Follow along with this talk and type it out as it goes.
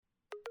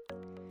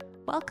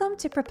Welcome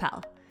to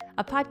Propel,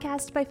 a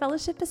podcast by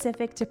Fellowship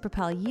Pacific to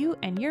propel you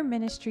and your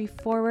ministry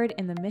forward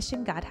in the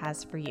mission God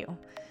has for you.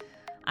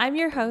 I'm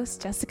your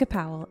host, Jessica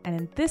Powell, and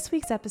in this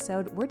week's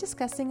episode, we're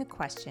discussing a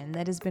question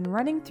that has been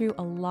running through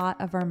a lot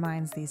of our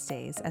minds these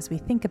days as we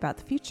think about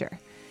the future.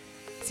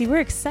 See, we're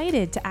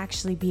excited to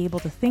actually be able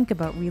to think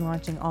about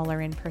relaunching all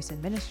our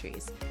in-person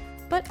ministries,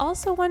 but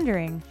also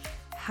wondering,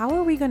 how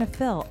are we going to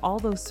fill all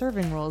those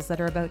serving roles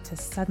that are about to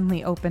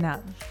suddenly open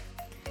up?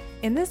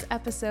 In this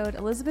episode,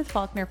 Elizabeth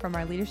Faulkner from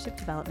our leadership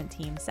development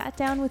team sat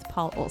down with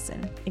Paul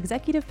Olson,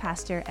 executive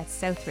pastor at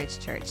Southridge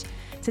Church,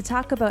 to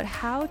talk about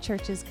how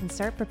churches can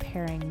start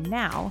preparing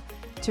now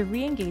to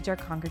re-engage our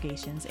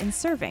congregations in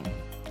serving.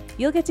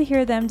 You'll get to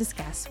hear them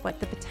discuss what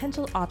the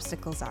potential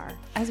obstacles are,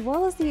 as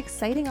well as the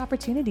exciting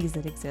opportunities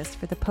that exist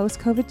for the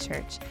post-COVID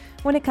church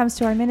when it comes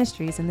to our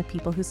ministries and the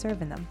people who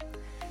serve in them.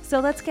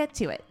 So let's get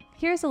to it.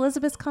 Here's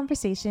Elizabeth's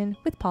conversation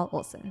with Paul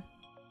Olson.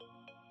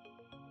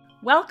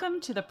 Welcome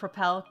to the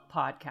Propel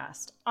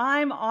podcast.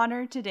 I'm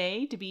honored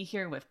today to be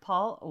here with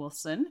Paul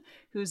Olson,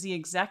 who's the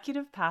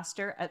executive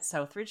pastor at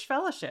Southridge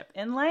Fellowship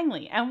in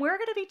Langley, and we're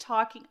going to be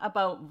talking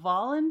about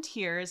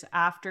volunteers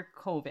after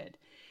COVID.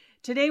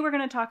 Today, we're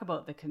going to talk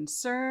about the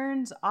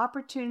concerns,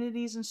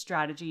 opportunities, and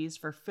strategies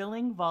for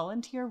filling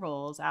volunteer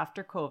roles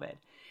after COVID.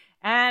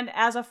 And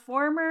as a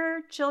former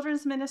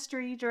children's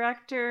ministry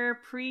director,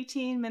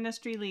 preteen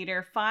ministry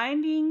leader,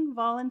 finding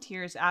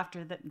volunteers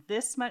after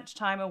this much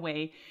time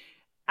away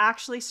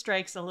actually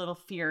strikes a little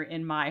fear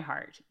in my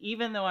heart,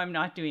 even though I'm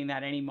not doing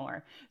that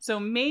anymore. So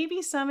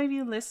maybe some of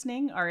you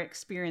listening are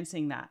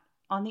experiencing that.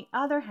 On the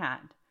other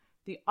hand,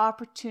 the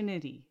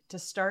opportunity to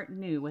start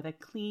new with a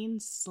clean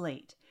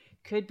slate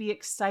could be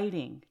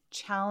exciting,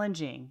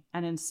 challenging,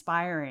 and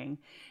inspiring,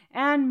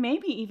 and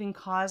maybe even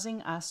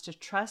causing us to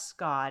trust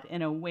God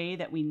in a way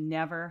that we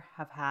never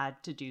have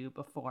had to do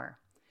before.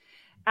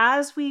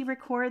 As we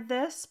record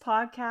this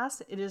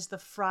podcast, it is the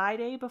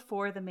Friday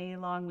before the May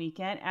long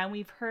weekend, and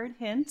we've heard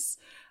hints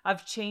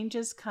of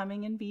changes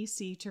coming in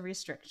BC to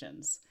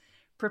restrictions.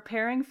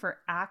 Preparing for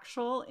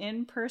actual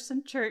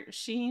in-person church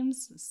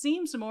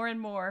seems more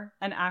and more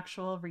an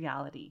actual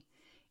reality.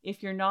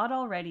 If you're not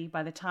already,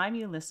 by the time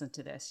you listen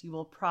to this, you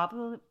will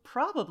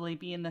probably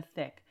be in the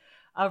thick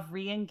of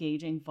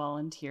re-engaging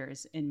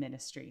volunteers in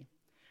ministry.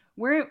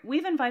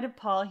 We've invited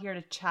Paul here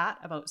to chat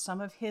about some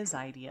of his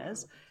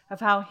ideas of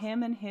how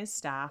him and his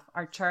staff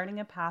are charting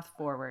a path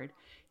forward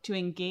to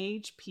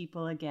engage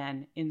people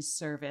again in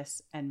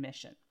service and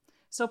mission.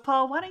 So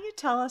Paul, why don't you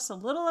tell us a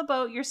little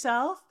about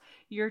yourself,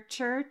 your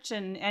church,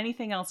 and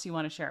anything else you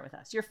want to share with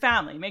us? Your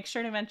family. Make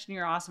sure to mention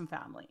your awesome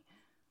family.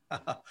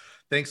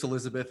 Thanks,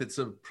 Elizabeth. It's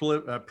a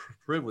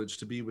privilege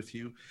to be with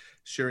you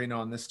sharing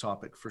on this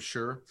topic for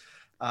sure.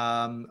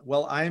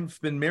 Well, I've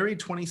been married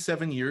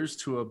 27 years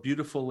to a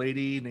beautiful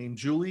lady named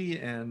Julie,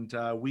 and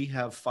we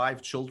have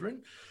 5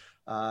 children.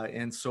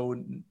 And so,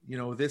 you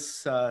know,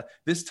 this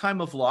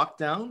time of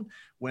lockdown,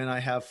 when I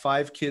have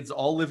 5 kids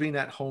all living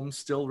at home,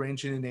 still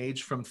ranging in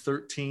age from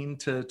 13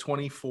 to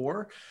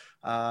 24,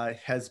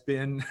 has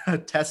been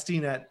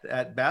testing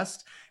at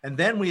best. And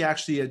then we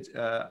actually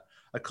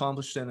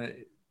accomplished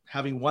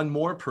having one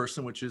more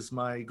person, which is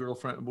my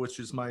girlfriend, which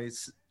is my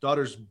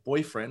daughter's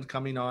boyfriend,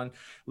 coming on,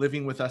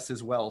 living with us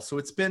as well. So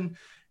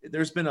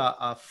there's been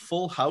a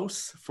full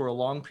house for a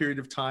long period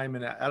of time,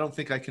 and I don't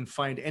think I can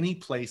find any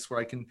place where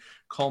I can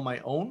call my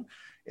own.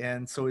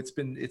 And so it's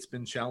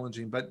been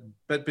challenging, but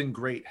been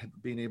great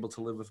being able to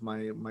live with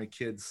my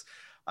kids.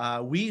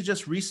 We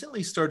just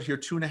recently started here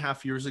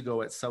 2.5 years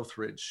ago at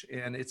Southridge,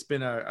 and it's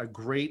been a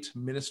great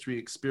ministry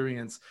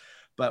experience.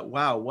 But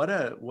wow, what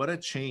a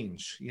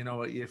change! You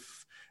know,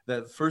 if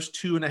the first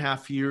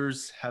 2.5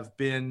 years have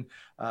been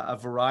a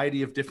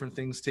variety of different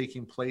things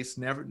taking place.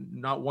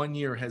 Not one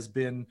year has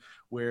been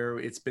where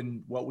it's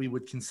been what we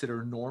would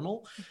consider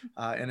normal,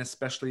 and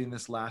especially in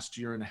this last 1.5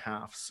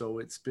 years. So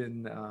it's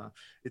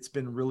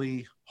been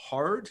really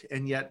hard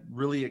and yet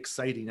really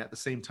exciting at the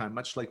same time,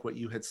 much like what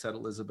you had said,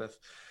 Elizabeth.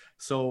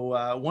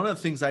 So one of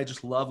the things I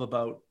just love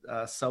about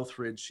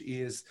Southridge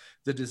is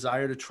the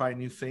desire to try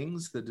new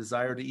things, the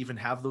desire to even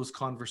have those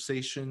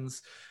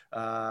conversations.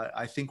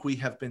 I think we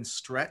have been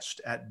stretched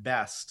at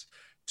best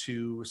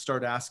to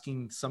start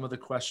asking some of the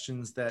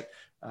questions that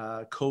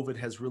COVID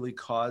has really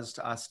caused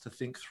us to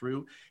think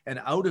through.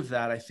 And out of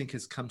that, I think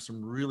has come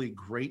some really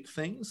great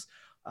things.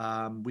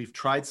 We've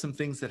tried some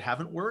things that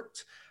haven't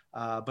worked,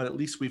 but at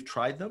least we've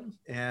tried them.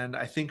 And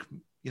I think,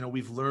 you know,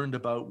 we've learned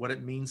about what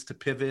it means to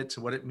pivot,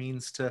 what it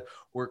means to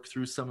work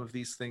through some of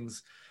these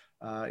things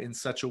in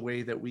such a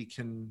way that we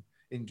can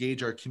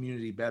engage our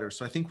community better.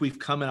 So I think we've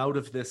come out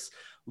of this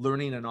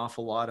learning an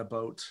awful lot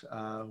about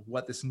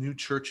what this new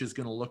church is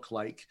going to look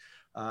like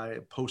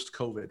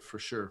post-COVID for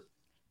sure.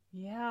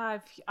 Yeah,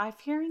 I'm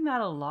hearing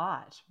that a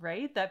lot,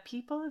 right? That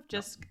people have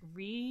just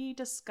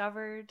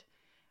rediscovered,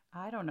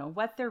 I don't know,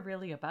 what they're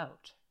really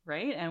about,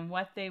 right? And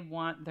what they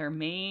want their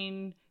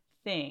main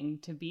thing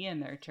to be in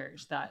their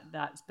church.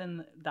 That's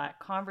been that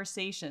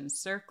conversation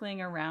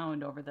circling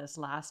around over this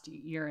last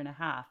 1.5 years.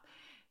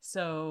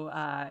 So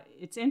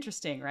it's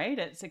interesting, right?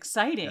 It's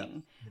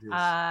exciting.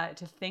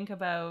 to think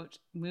about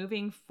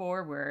moving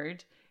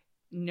forward,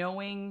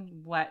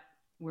 knowing what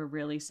we're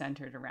really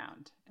centered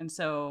around. And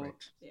so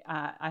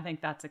I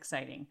think that's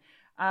exciting.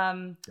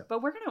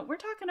 But we're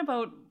talking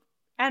about,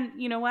 and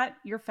you know what?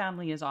 Your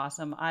family is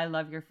awesome. I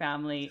love your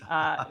family.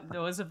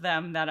 Those of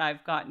them that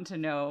I've gotten to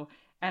know,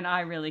 and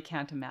I really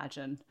can't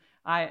imagine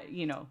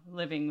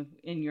living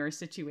in your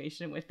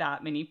situation with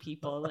that many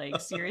people.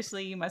 Like,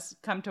 seriously, you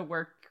must come to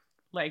work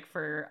like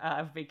for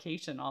a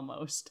vacation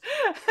almost.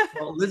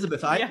 Well,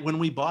 Elizabeth, when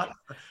we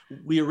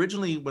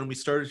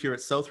started here at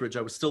Southridge,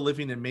 I was still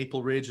living in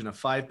Maple Ridge in a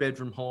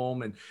 5-bedroom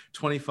home and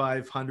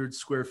 2,500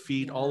 square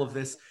feet, all of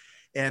this.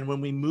 And when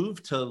we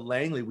moved to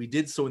Langley, we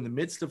did so in the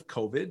midst of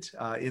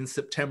COVID in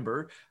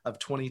September of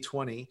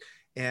 2020.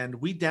 And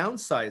we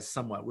downsized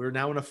somewhat. We're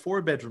now in a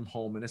 4-bedroom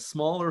home, in a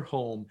smaller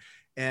home.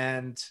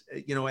 And,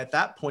 at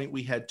that point,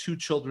 we had 2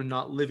 children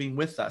not living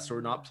with us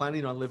or not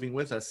planning on living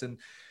with us. And,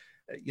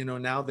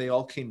 now they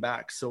all came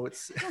back. So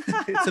it's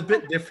a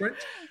bit different,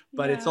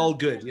 but it's all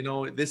good.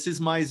 This is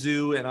my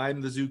zoo and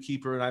I'm the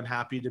zookeeper, and I'm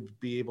happy to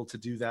be able to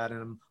do that.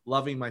 And I'm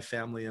loving my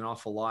family an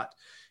awful lot.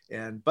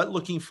 But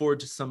looking forward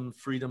to some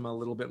freedom a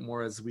little bit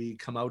more as we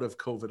come out of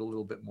COVID a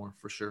little bit more,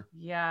 for sure.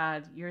 Yeah,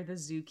 you're the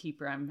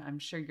zookeeper. I'm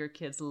sure your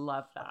kids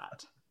love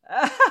that.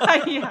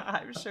 Yeah,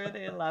 I'm sure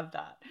they love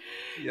that.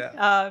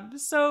 Yeah.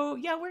 So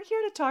we're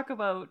here to talk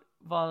about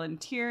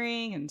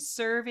volunteering and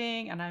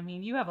serving. And I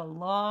mean, you have a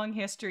long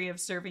history of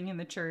serving in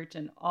the church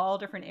in all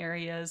different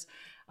areas.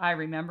 I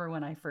remember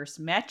when I first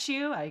met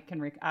you, I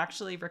can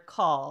actually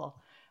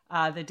recall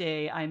the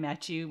day I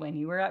met you when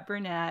you were at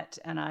Burnett,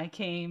 and I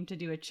came to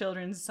do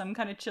some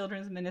kind of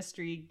children's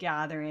ministry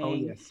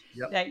gathering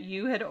that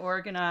you had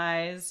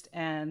organized.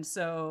 And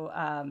so,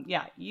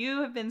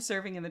 you have been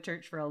serving in the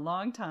church for a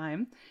long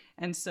time.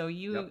 And so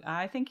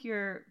I think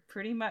you're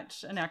pretty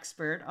much an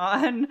expert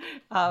on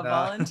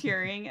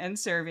volunteering and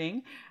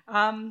serving.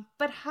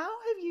 But how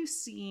have you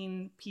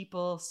seen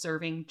people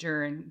serving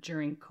during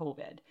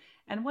COVID?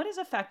 And what has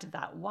affected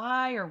that?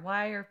 Why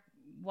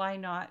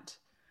not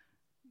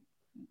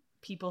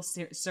people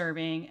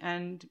serving?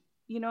 And,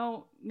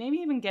 maybe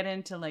even get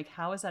into like,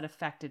 how has that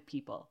affected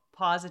people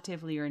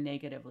positively or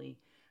negatively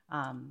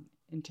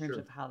in terms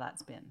of how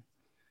that's been?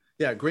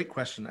 Yeah, great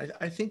question.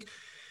 I think,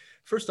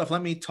 first off,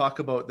 let me talk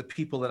about the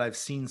people that I've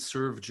seen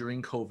serve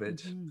during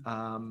COVID.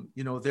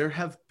 Mm-hmm. There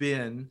have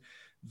been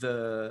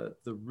the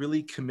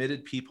really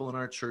committed people in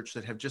our church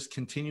that have just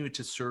continued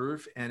to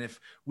serve. And if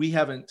we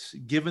haven't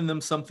given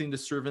them something to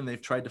serve in,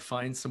 they've tried to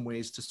find some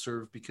ways to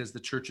serve, because the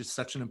church is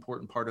such an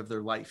important part of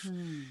their life.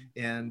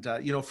 And,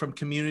 from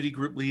community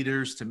group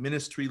leaders to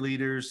ministry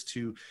leaders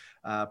to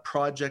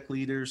project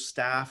leaders,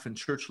 staff, and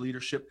church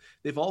leadership,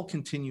 they've all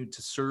continued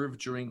to serve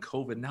during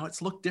COVID. Now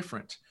it's looked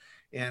different,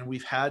 and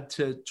we've had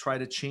to try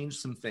to change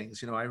some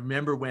things. I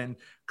remember when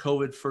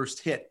COVID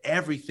first hit,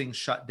 everything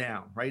shut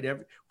down, right?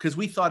 Because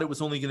we thought it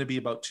was only going to be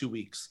about 2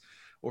 weeks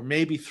or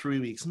maybe 3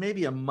 weeks,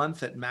 maybe a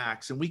month at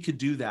max. And we could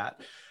do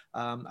that.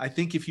 I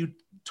think if you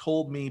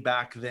told me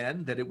back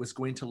then that it was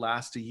going to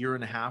last 1.5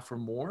 years or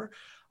more,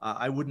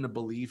 I wouldn't have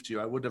believed you.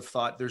 I would have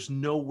thought there's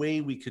no way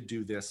we could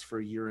do this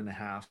for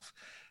 1.5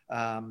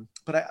 years.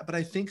 But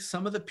I think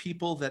some of the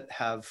people that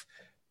have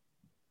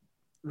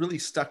really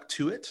stuck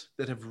to it,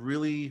 that have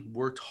really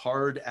worked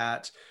hard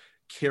at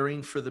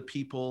caring for the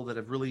people, that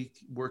have really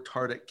worked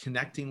hard at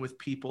connecting with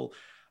people,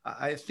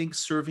 I think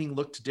serving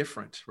looked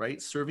different,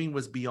 right? Serving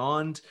was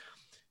beyond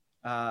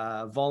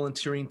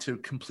volunteering to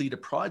complete a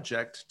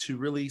project, to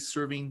really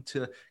serving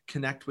to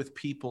connect with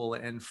people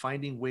and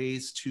finding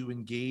ways to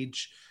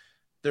engage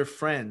their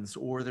friends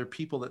or their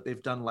people that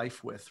they've done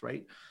life with,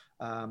 right?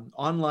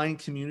 Online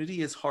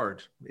community is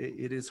hard.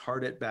 It is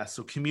hard at best.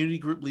 So community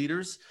group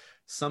leaders,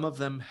 some of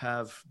them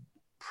have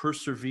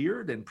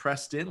persevered and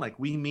pressed in. Like,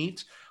 we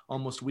meet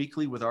almost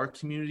weekly with our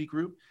community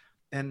group,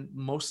 and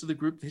most of the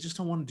group, they just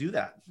don't want to do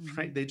that,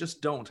 right? They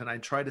just don't. And I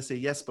try to say,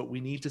 yes, but we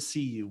need to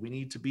see you. We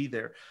need to be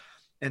there.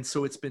 And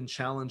so it's been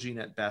challenging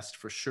at best,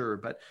 for sure.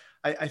 But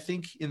I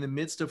think in the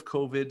midst of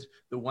COVID,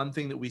 the one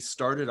thing that we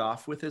started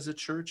off with as a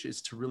church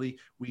is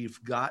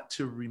we've got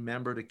to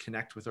remember to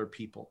connect with our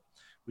people.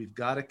 We've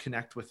got to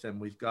connect with them.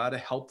 We've got to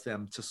help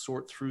them to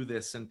sort through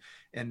this and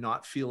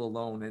not feel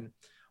alone. And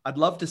I'd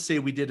love to say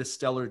we did a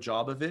stellar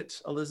job of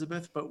it,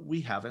 Elizabeth, but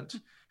we haven't.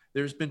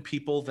 There's been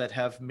people that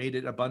have made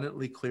it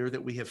abundantly clear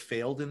that we have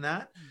failed in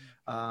that,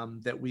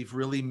 that we've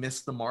really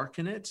missed the mark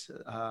in it,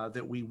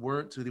 that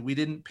we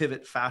didn't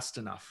pivot fast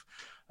enough.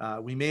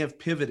 We may have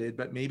pivoted,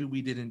 but maybe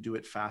we didn't do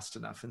it fast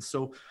enough. And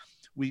so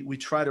we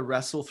try to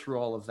wrestle through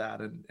all of that.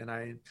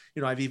 And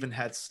I've even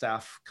had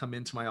staff come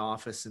into my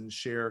office and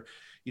share,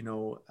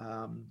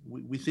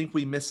 we think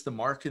we missed the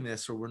mark in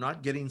this, or we're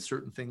not getting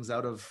certain things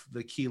out of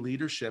the key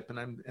leadership.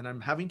 And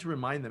I'm having to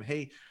remind them,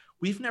 hey,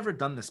 we've never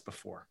done this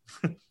before.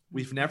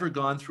 We've never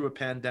gone through a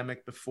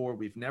pandemic before.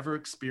 We've never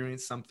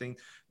experienced something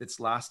that's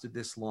lasted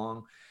this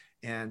long.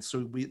 And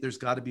so there's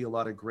got to be a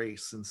lot of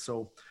grace. And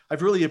so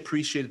I've really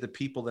appreciated the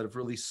people that have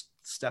really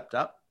stepped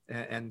up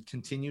and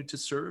continued to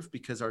serve,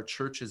 because our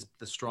church is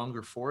the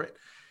stronger for it.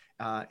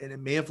 And it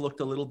may have looked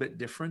a little bit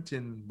different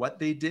in what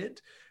they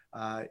did,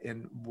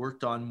 and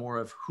worked on more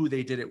of who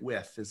they did it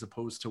with as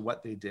opposed to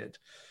what they did.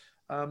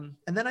 And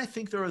then I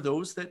think there are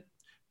those that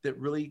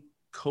really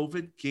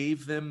COVID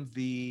gave them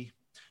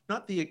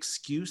not the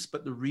excuse,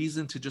 but the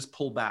reason to just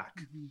pull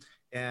back. Mm-hmm.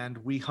 And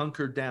we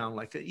hunkered down,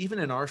 like even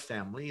in our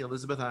family,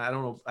 Elizabeth, I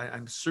don't know,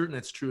 I'm certain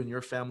it's true in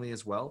your family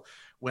as well.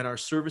 When our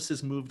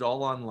services moved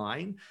all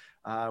online,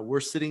 we're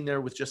sitting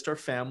there with just our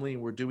family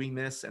and we're doing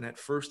this. And at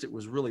first it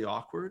was really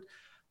awkward.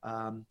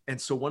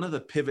 And so one of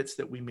the pivots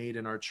that we made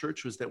in our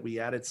church was that we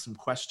added some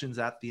questions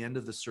at the end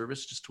of the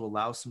service just to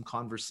allow some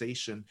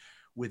conversation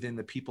within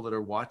the people that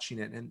are watching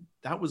it. And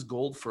that was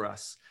gold for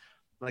us.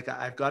 Like,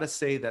 I've got to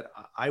say that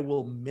I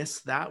will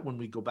miss that when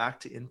we go back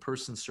to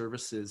in-person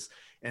services.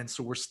 And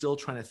so we're still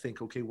trying to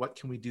think, okay, what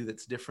can we do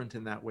that's different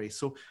in that way?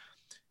 So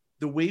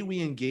the way we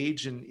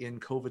engage in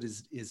COVID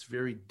is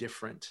very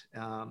different.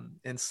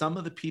 And some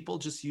of the people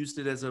just used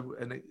it as a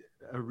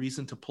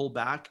reason to pull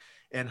back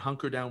and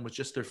hunker down with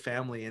just their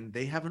family. And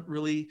they haven't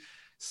really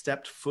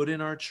stepped foot in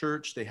our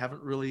church. They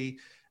haven't really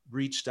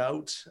reached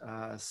out.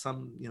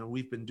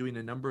 We've been doing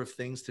a number of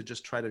things to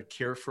just try to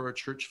care for our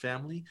church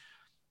family.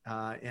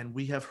 And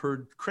we have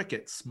heard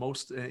crickets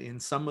in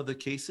some of the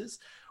cases,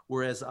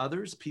 whereas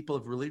others, people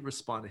have really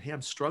responded, hey,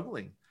 I'm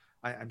struggling.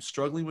 I'm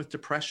struggling with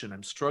depression.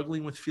 I'm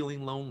struggling with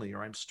feeling lonely,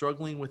 or I'm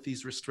struggling with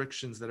these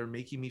restrictions that are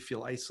making me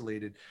feel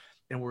isolated.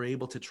 And we're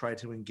able to try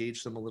to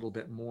engage them a little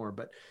bit more.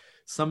 But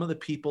some of the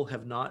people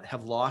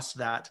have lost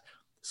that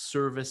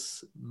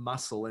service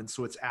muscle. And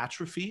so it's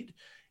atrophied.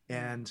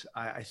 And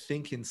I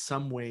think in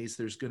some ways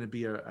there's going to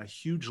be a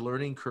huge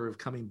learning curve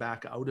coming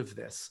back out of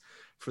this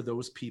for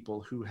those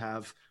people who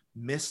have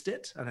missed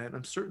it. And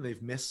I'm certain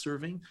they've missed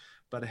serving,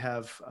 but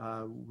have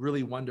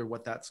really wonder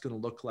what that's going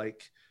to look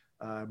like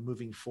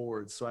moving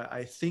forward. So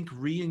I think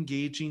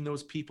re-engaging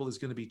those people is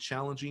going to be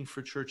challenging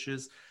for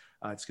churches.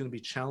 It's going to be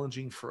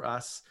challenging for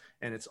us.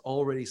 And it's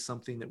already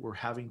something that we're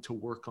having to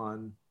work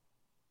on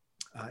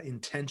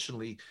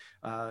intentionally.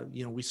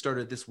 We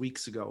started this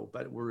weeks ago,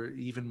 but we're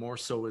even more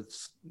so.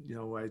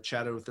 I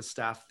chatted with the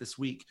staff this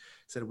week,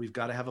 said, we've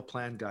got to have a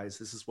plan, guys.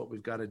 This is what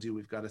we've got to do.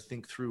 We've got to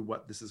think through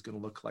what this is going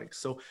to look like.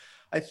 So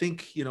I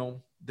think,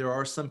 there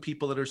are some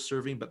people that are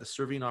serving, but the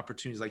serving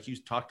opportunities, like you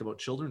talked about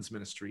children's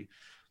ministry.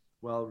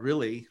 Well,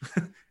 really,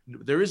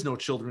 there is no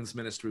children's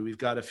ministry. We've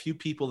got a few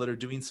people that are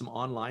doing some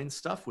online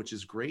stuff, which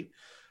is great.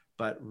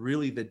 But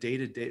really the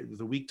day-to-day,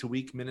 the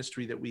week-to-week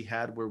ministry that we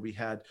had, where we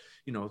had,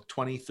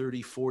 20,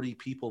 30, 40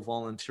 people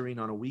volunteering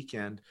on a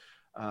weekend,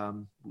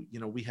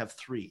 we have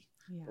 3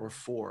 or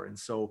 4. And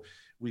so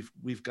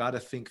we've got to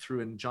think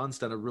through, and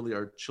John's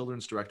our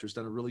children's director's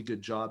done a really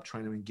good job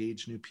trying to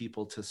engage new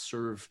people to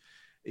serve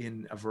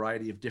in a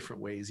variety of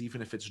different ways,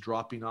 even if it's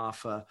dropping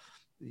off a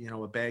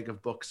bag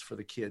of books for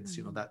the kids,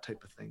 that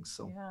type of thing.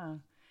 So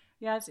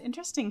Yeah, it's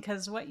interesting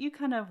because what you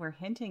kind of were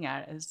hinting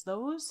at is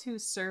those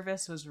whose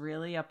service was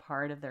really a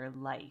part of their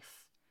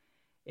life.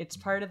 It's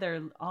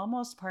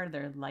almost part of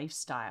their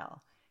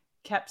lifestyle,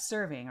 kept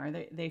serving,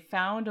 or they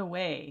found a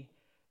way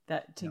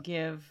to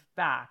give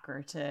back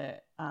or to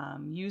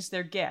use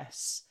their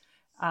gifts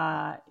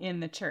in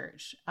the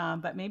church.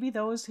 But maybe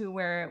those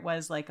where it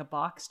was like a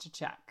box to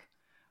check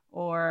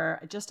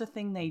or just a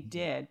thing they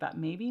did, but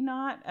maybe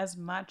not as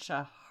much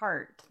a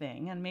heart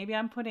thing. And maybe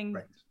I'm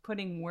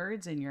putting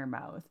words in your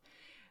mouth.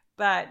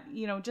 But,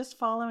 just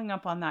following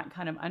up on that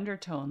kind of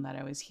undertone that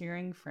I was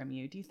hearing from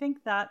you, do you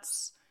think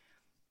that's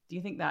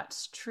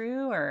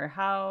true, or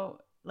how,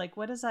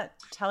 what does that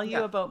tell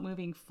you about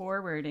moving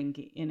forward in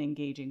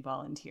engaging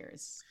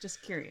volunteers?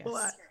 Just curious.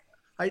 Well,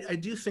 I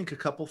do think a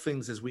couple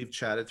things as we've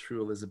chatted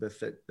through, Elizabeth,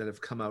 that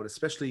have come out,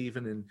 especially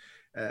even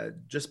in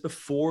just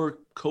before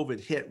COVID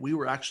hit, we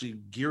were actually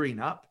gearing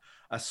up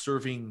a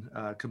serving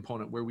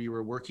component where we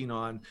were working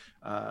on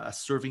a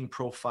serving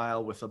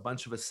profile with a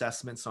bunch of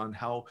assessments on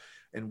how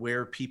and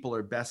where people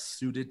are best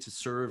suited to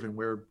serve and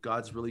where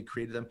God's really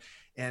created them.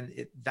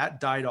 And that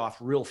died off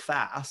real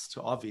fast,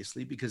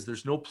 obviously, because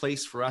there's no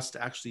place for us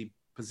to actually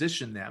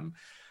position them.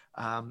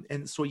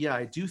 And so,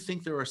 I do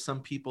think there are some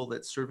people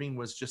that serving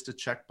was just a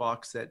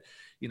checkbox that,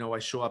 I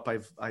show up,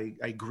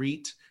 I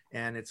greet,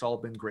 and it's all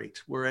been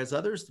great. Whereas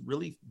others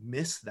really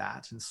miss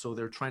that. And so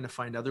they're trying to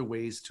find other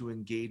ways to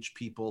engage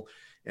people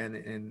and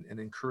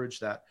encourage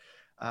that.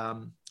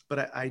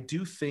 But I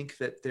do think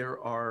that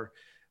there are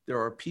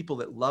people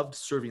that loved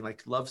serving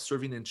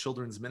in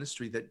children's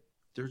ministry, that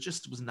there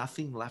just was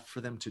nothing left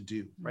for them to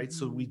do, right? Mm-hmm.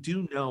 So we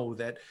do know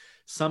that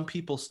some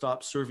people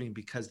stopped serving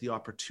because the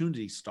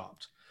opportunity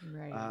stopped.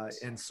 Right.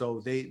 And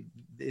so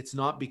it's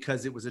not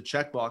because it was a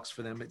checkbox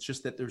for them. It's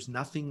just that there's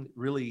nothing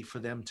really for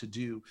them to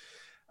do.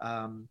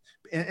 And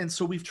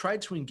so we've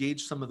tried to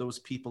engage some of those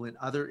people in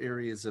other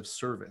areas of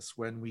service.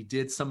 When we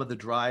did some of the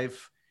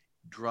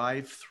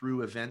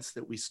drive-through events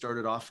that we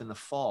started off in the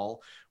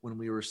fall, when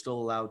we were still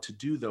allowed to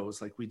do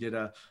those, like we did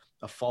a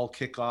fall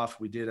kickoff,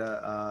 we did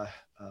a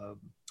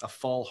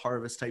fall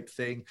harvest type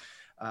thing.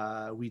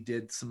 We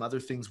did some other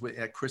things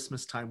at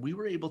Christmas time. We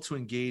were able to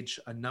engage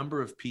a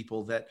number of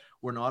people that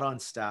were not on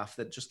staff,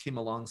 that just came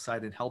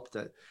alongside and helped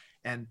it.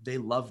 and they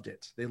loved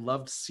it. They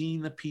loved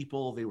seeing the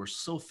people. They were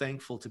so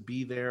thankful to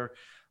be there,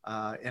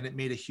 and it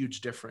made a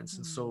huge difference.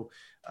 And so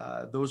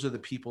those are the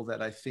people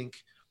that I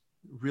think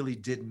really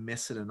did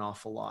miss it an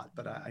awful lot.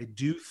 But I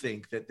do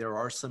think that there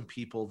are some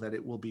people that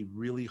it will be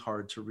really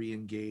hard to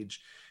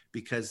re-engage,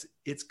 because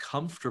it's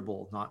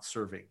comfortable not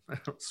serving.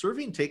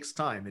 Serving takes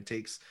time. It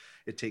takes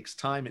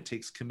time, it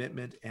takes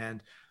commitment.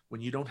 And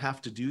when you don't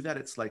have to do that,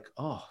 it's like,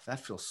 oh,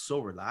 that feels so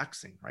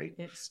relaxing, right?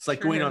 It's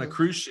like going on a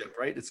cruise ship,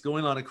 right? It's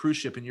going on a cruise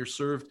ship and you're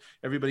served,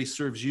 everybody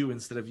serves you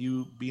instead of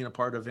you being a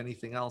part of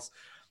anything else.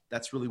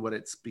 That's really what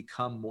it's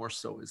become more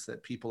so, is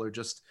that people are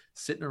just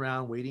sitting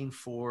around waiting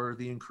for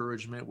the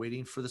encouragement,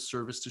 waiting for the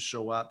service to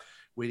show up,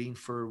 waiting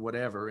for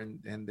whatever,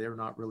 and they're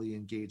not really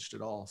engaged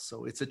at all.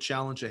 So it's a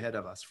challenge ahead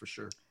of us for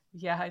sure.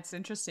 Yeah, it's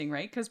interesting,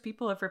 right? Because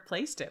people have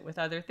replaced it with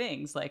other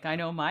things. Like I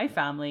know my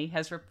family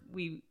has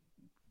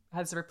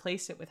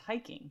replaced it with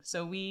hiking.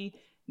 So we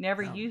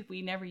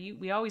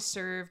always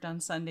served on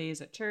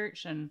Sundays at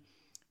church, and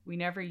we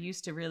never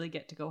used to really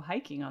get to go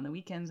hiking on the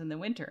weekends in the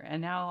winter.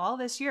 And now all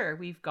this year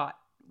we've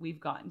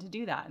gotten to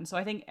do that. And so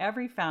I think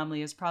every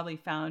family has probably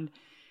found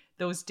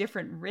those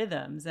different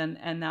rhythms,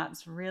 and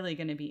that's really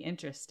going to be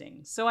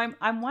interesting. So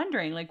I'm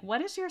wondering, like,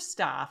 what is your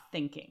staff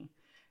thinking?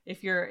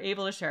 If you're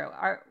able to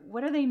share,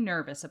 what are they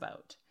nervous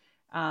about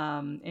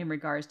in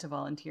regards to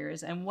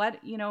volunteers? And what,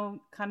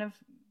 kind of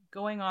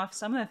going off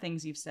some of the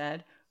things you've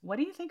said, what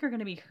do you think are going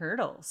to be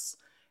hurdles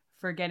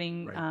for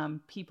getting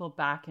people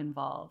back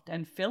involved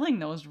and filling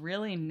those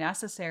really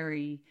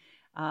necessary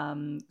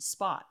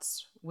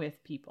spots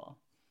with people?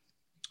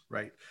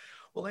 Right.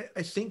 Well,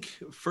 I think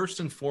first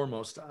and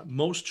foremost,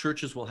 most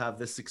churches will have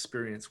this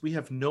experience. We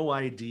have no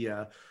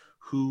idea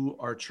who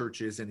our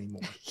church is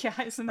anymore. Yeah,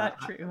 isn't that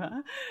true,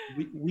 huh?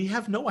 We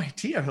have no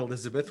idea,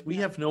 Elizabeth. We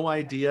have no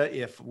idea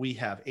if we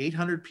have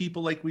 800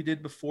 people like we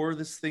did before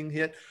this thing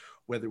hit,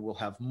 whether we'll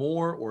have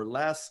more or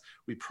less.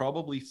 We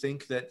probably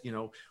think that,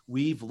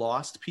 we've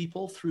lost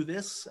people through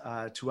this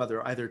to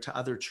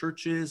other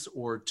churches,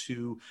 or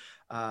to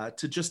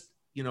just,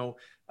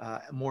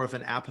 more of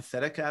an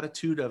apathetic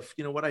attitude of,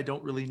 I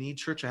don't really need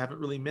church. I haven't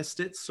really missed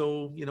it.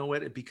 So,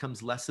 it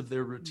becomes less of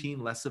their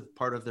routine, less of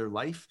part of their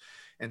life.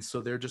 And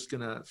so they're just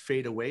going to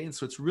fade away. And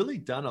so it's really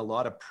done a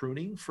lot of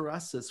pruning for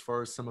us as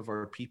far as some of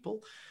our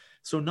people.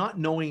 So not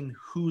knowing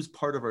who's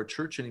part of our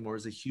church anymore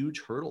is a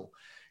huge hurdle.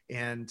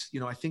 And,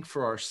 I think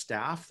for our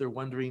staff, they're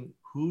wondering,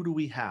 who do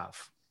we have,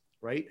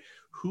 right?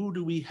 Who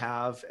do we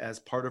have as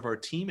part of our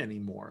team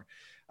anymore?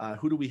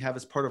 Who do we have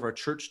as part of our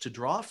church to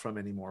draw from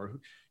anymore?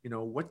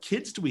 What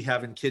kids do we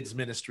have in kids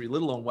ministry,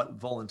 let alone what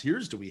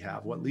volunteers do we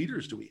have? What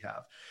leaders do we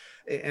have?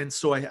 And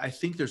so I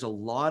think there's a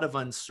lot of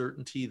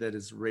uncertainty that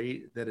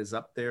is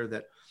up there,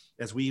 that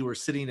as we were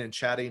sitting and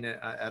chatting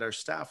at our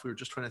staff, we were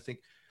just trying to think,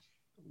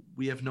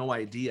 we have no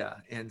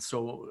idea. And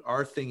so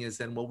our thing is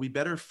then, well, we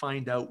better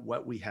find out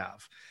what we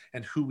have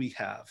and who we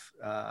have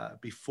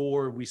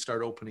before we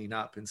start opening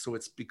up. And so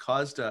it's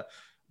because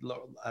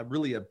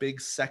really a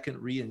big second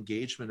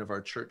re-engagement of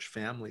our church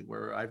family,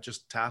 where I've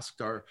just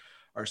tasked our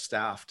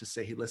staff to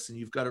say, hey, listen,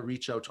 you've got to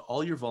reach out to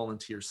all your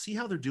volunteers, see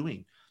how they're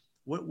doing.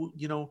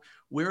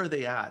 Where are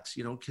they at?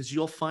 Because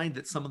you'll find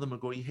that some of them are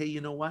going, hey,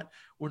 you know what?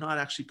 We're not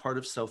actually part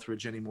of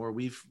Southridge anymore.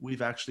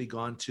 We've actually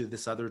gone to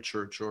this other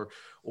church,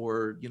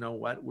 or you know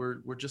what?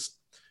 We're just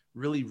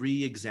really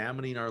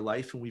re-examining our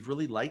life, and we've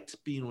really liked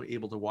being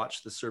able to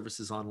watch the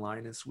services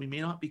online. And so we may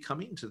not be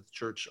coming to the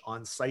church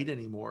on site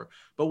anymore,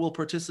 but we'll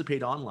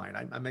participate online.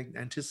 I'm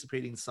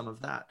anticipating some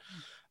of that.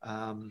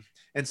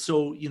 And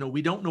so,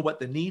 we don't know what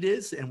the need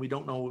is, and we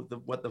don't know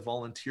what the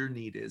volunteer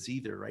need is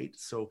either. Right.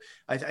 So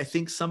I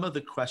think some of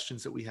the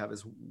questions that we have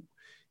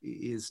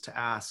is to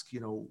ask,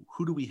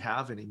 who do we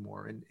have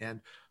anymore?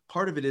 And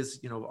part of it is,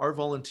 our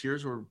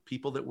volunteers were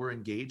people that were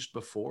engaged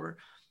before,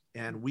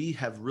 and we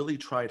have really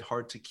tried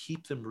hard to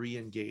keep them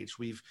re-engaged.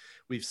 We've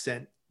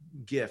sent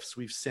gifts,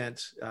 we've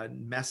sent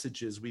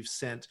messages, we've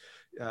sent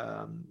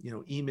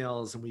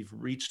emails, and we've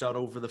reached out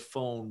over the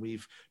phone.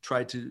 We've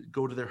tried to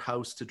go to their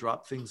house to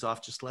drop things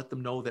off, just let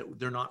them know that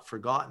they're not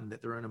forgotten,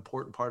 that they're an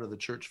important part of the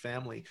church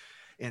family.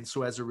 And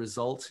so as a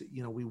result,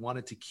 we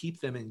wanted to keep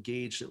them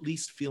engaged, at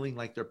least feeling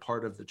like they're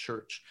part of the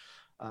church.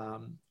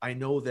 I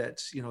know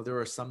that there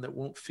are some that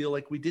won't feel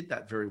like we did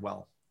that very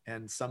well,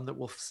 and some that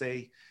will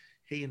say,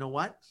 hey, you know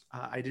what?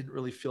 I didn't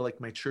really feel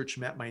like my church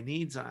met my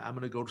needs. I'm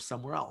going to go to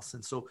somewhere else.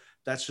 And so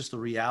that's just the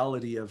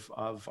reality of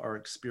our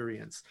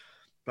experience.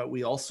 But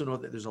we also know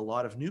that there's a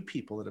lot of new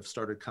people that have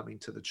started coming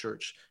to the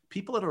church,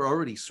 people that are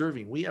already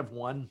serving. We have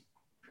one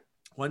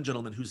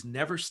gentleman who's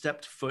never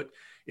stepped foot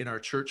in our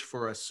church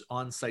for us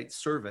on-site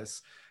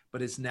service,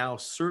 but is now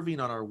serving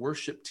on our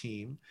worship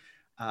team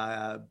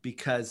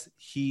because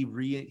he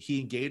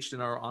engaged in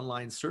our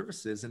online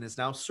services and is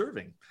now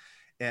serving.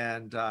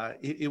 And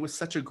it was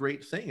such a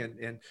great thing.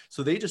 And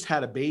so they just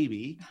had a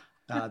baby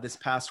this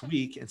past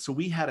week. And so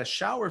we had a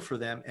shower for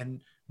them,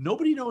 and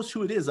nobody knows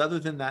who it is other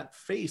than that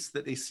face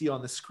that they see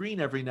on the screen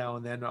every now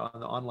and then on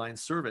the online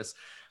service.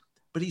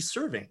 But he's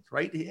serving,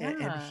 right? Yeah.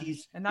 And that's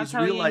he's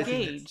how he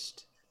realizing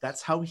engaged.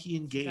 that's how he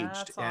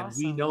engaged. That's And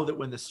we know awesome. that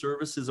when the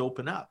services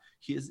open up,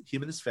 him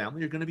and his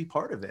family are going to be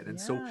part of it. And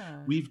so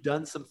Yeah. we've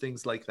done some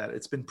things like that.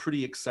 It's been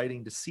pretty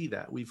exciting to see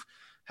that. We've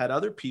had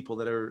other people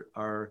that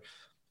are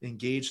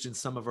engaged in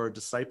some of our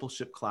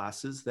discipleship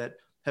classes that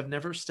have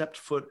never stepped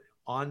foot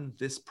on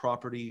this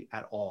property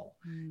at all.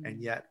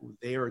 And yet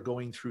they are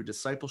going through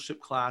discipleship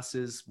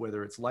classes,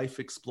 whether it's Life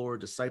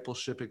Explored,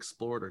 Discipleship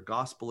Explored, or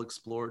Gospel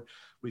Explored.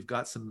 We've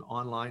got some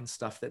online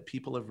stuff that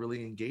people have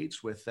really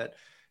engaged with that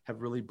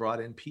have really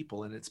brought in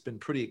people, and it's been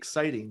pretty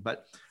exciting.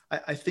 But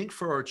I think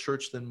for our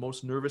church, the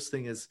most nervous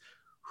thing is,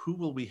 who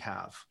will we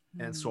have?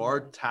 And so our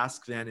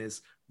task then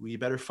is, we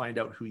better find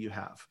out who you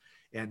have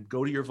and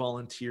go to your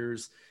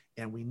volunteers.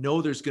 And we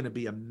know there's going to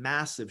be a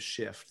massive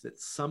shift, that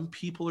some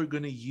people are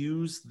going to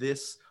use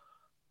this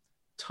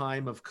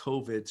time of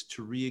COVID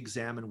to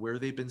re-examine where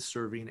they've been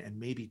serving and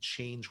maybe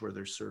change where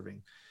they're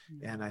serving.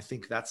 And I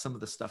think that's some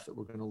of the stuff that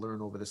we're going to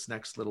learn over this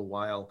next little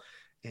while.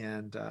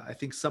 And I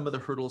think some of the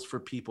hurdles for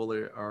people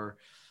are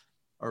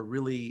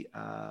really,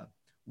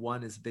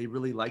 one is they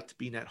really liked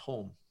being at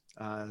home,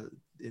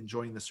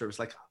 enjoying the service.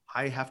 Like,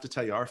 I have to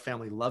tell you, our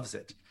family loves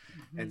it.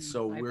 And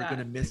so we're going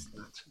to miss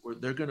that.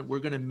 We're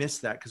going to miss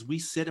that, because we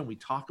sit and we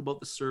talk about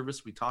the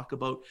service. We talk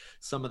about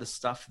some of the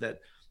stuff that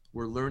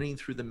we're learning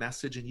through the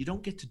message, and you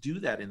don't get to do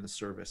that in the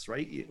service,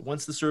 right?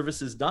 Once the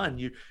service is done,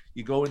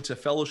 you go into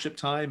fellowship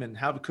time and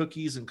have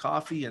cookies and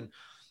coffee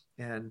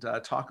and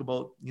talk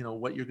about,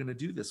 what you're going to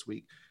do this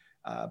week.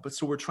 But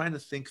so we're trying to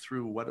think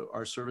through what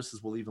our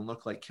services will even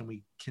look like. Can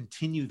we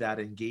continue that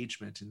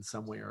engagement in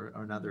some way or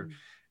another?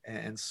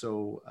 And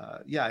so,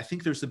 I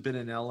think there's been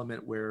an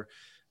element where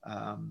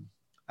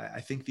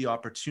I think the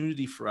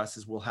opportunity for us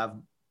is we'll have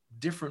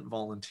different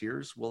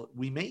volunteers. Well,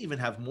 we may even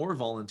have more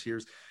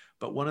volunteers,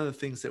 but one of the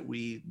things that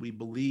we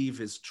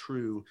believe is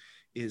true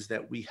is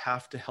that we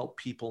have to help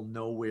people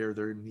know where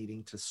they're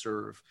needing to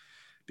serve,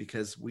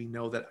 because we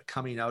know that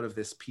coming out of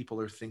this, people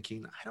are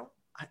thinking,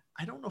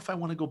 I don't know if I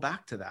want to go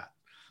back to that.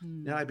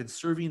 I've been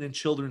serving in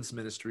children's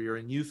ministry or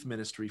in youth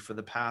ministry for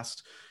the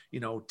past,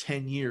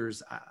 10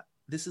 years.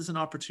 This is an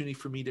opportunity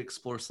for me to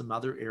explore some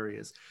other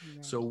areas.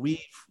 Right. So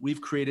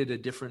we've created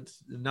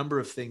a number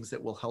of things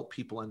that will help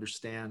people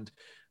understand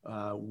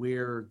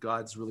where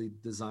God's really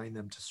designed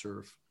them to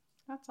serve.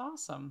 That's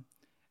awesome.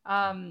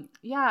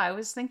 I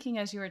was thinking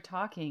as you were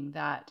talking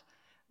that,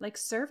 like,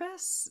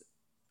 service,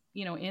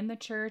 in the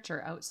church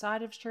or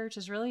outside of church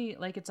is really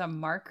like, it's a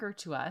marker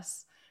to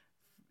us,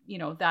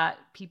 that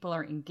people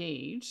are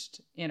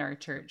engaged in our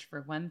church,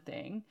 for one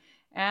thing.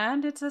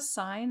 And it's a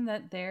sign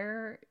that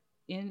they're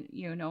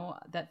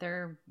that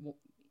they're,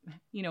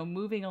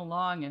 moving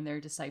along in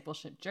their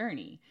discipleship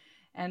journey.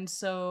 And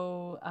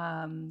so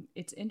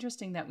it's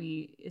interesting that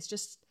it's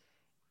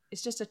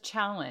just a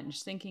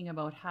challenge thinking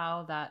about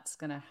how that's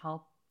going to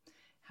help,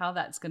 how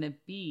that's going to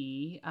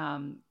be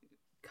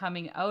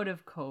coming out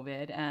of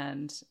COVID.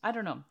 And I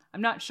don't know,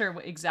 I'm not sure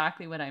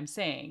exactly what I'm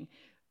saying,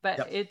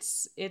 but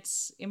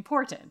it's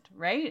important,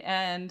 right?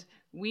 And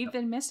we've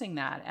been missing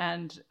that.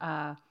 And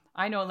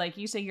I know, like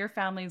you say, your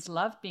families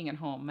love being at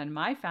home, and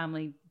my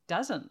family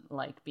doesn't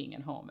like being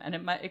at home. And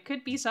it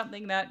could be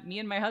something that me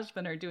and my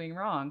husband are doing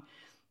wrong,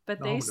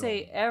 but they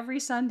say every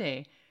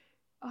Sunday,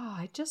 oh,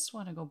 I just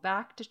want to go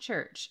back to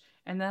church.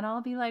 And then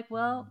I'll be like,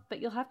 well, but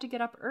you'll have to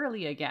get up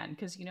early again,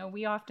 because,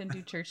 we often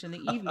do church in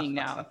the evening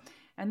now.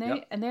 And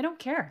they don't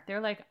care. They're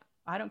like,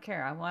 I don't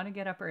care. I want to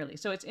get up early.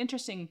 So it's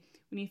interesting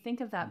when you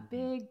think of that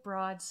big,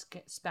 broad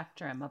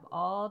spectrum of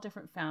all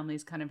different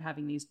families kind of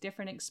having these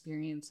different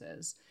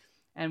experiences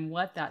and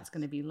what that's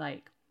going to be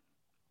like.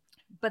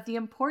 But the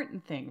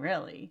important thing,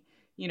 really,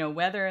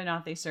 whether or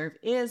not they serve,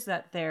 is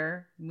that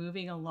they're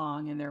moving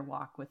along in their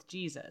walk with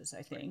Jesus,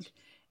 I think. Right.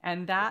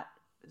 And that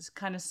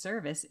kind of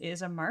service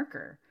is a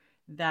marker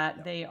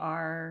that they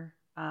are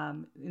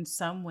in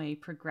some way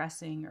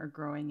progressing or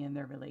growing in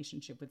their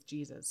relationship with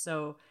Jesus.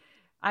 So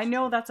I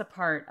know that's a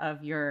part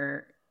of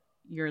your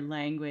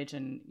language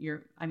and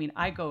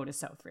I go to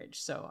Southridge,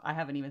 so I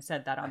haven't even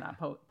said that on that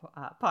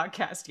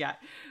podcast yet,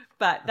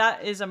 but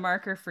that is a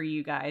marker for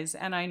you guys.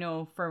 And I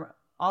know for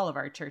all of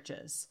our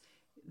churches,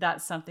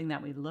 that's something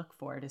that we look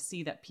for, to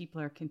see that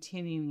people are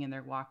continuing in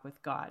their walk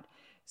with God.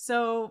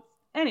 So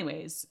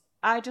anyways,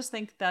 I just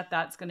think that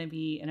that's going to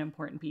be an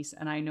important piece.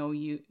 And I know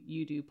you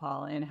do,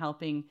 Paul, in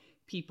helping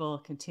people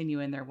continue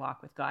in their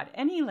walk with God.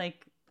 Any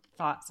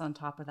thoughts on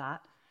top of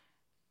that?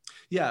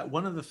 Yeah,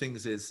 one of the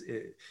things is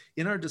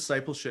in our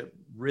discipleship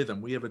rhythm,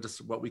 we have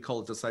what we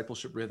call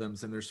discipleship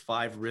rhythms, and there's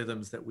 5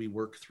 rhythms that we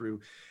work through.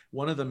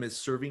 One of them is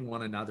serving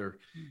one another,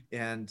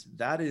 and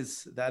that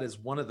is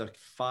one of the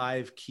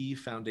 5 key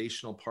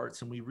foundational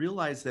parts. And we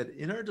realized that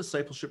in our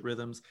discipleship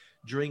rhythms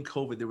during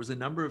COVID, there was a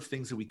number of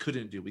things that we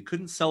couldn't do. We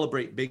couldn't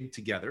celebrate big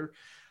together.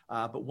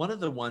 But one of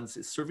the ones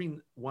is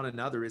serving one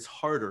another is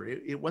harder.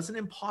 It wasn't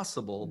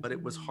impossible, but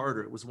it was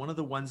harder. It was one of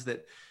the ones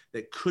that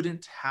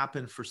couldn't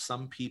happen for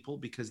some people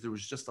because there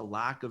was just a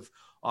lack of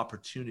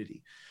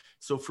opportunity.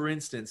 So for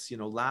instance,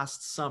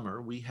 last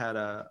summer we had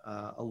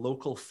a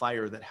local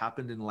fire that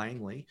happened in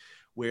Langley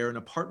where an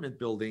apartment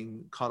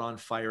building caught on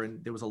fire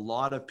and there was a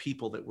lot of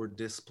people that were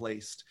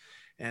displaced.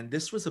 And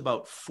this was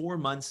about 4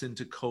 months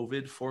into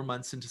COVID, 4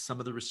 months into some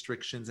of the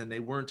restrictions, and they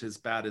weren't as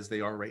bad as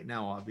they are right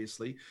now,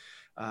 obviously.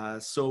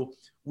 So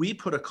we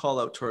put a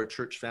call out to our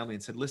church family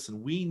and said,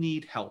 listen, we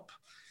need help.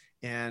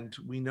 And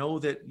we know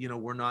that,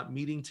 we're not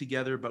meeting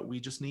together, but we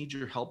just need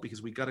your help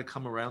because we got to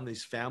come around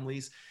these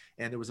families.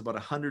 And there was about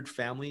 100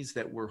 families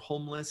that were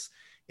homeless.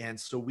 And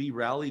so we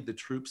rallied the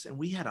troops and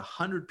we had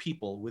 100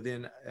 people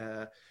within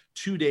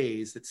 2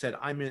 days that said,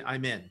 I'm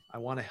in, I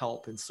want to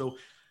help. And so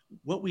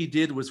what we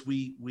did was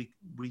we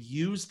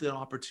used the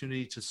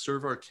opportunity to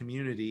serve our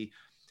community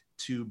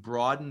to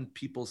broaden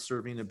people's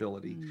serving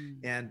ability.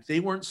 And they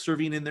weren't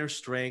serving in their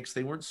strengths.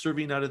 They weren't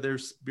serving out of their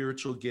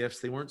spiritual gifts.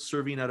 They weren't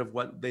serving out of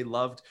what they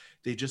loved.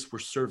 They just were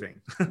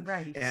serving.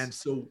 Right. And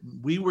so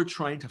we were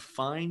trying to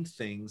find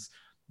things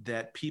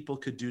that people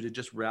could do to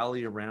just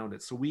rally around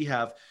it. So we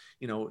have,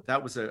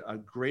 that was a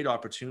great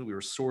opportunity. We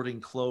were sorting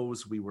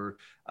clothes. We were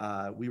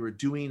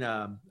doing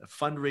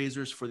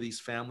fundraisers for these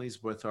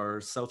families with our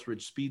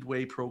Southridge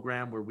Speedway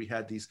program, where we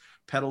had these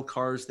pedal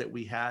cars that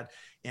we had,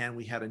 and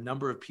we had a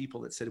number of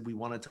people that said we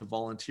wanted to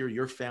volunteer.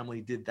 Your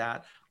family did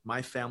that.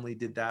 My family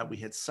did that. We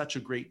had such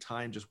a great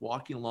time just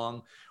walking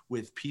along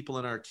with people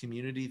in our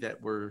community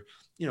that were,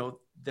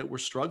 that were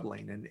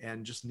struggling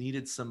and just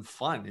needed some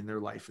fun in their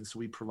life. And so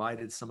we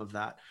provided some of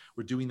that.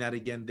 We're doing that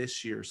again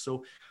this year.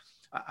 So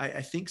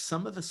I think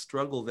some of the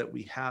struggle that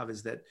we have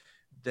is that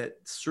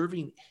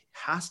serving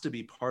has to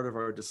be part of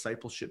our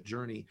discipleship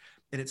journey.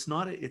 And it's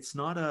not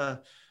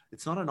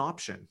an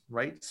option,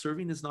 right?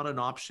 Serving is not an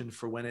option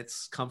for when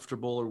it's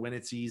comfortable or when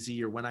it's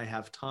easy or when I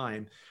have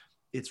time.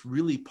 It's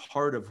really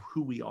part of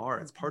who we are.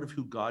 It's part of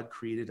who God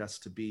created us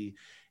to be.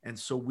 And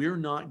so we're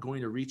not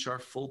going to reach our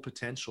full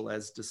potential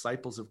as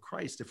disciples of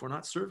Christ if we're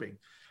not serving.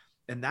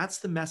 And that's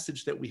the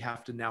message that we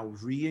have to now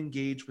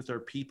re-engage with our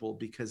people,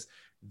 because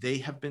they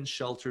have been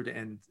sheltered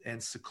and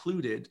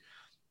secluded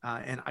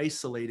and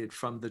isolated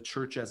from the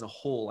church as a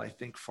whole, I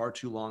think, far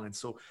too long. And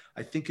so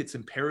I think it's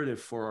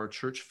imperative for our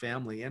church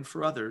family and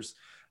for others,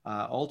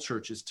 all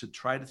churches, to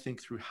try to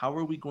think through how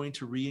are we going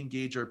to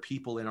re-engage our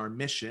people in our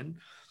mission,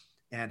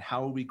 and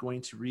how are we going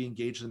to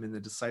re-engage them in the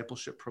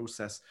discipleship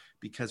process,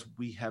 because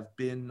we have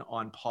been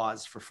on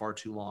pause for far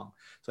too long.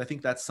 So I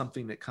think that's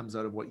something that comes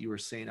out of what you were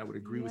saying. I would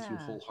agree with you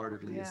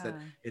wholeheartedly, is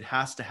that it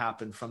has to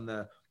happen from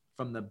the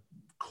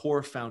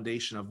core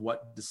foundation of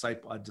what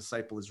a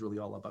disciple is really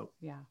all about.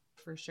 Yeah,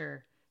 for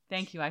sure.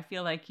 Thank you. I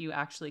feel like you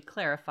actually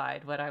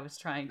clarified what I was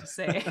trying to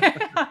say.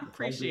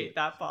 Appreciate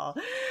that, Paul.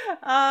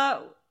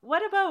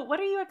 What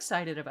are you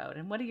excited about?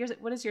 And what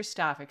is your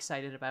staff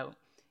excited about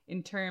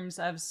in terms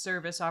of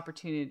service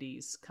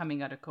opportunities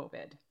coming out of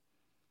COVID?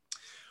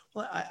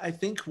 Well, I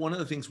think one of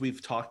the things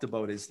we've talked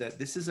about is that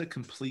this is a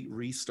complete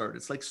restart.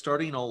 It's like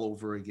starting all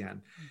over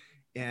again.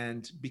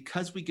 And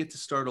because we get to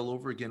start all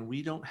over again,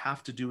 we don't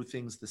have to do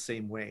things the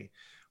same way.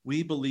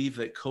 We believe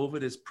that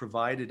COVID has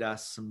provided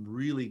us some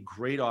really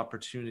great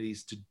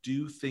opportunities to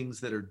do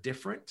things that are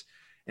different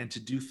and to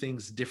do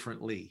things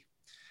differently,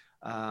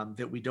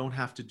 that we don't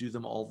have to do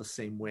them all the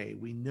same way.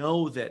 We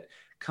know that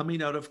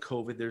coming out of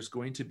COVID, there's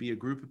going to be a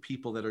group of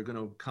people that are going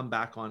to come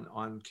back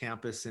on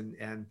campus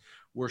and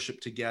worship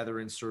together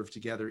and serve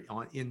together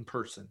in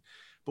person.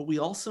 But we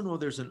also know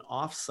there's an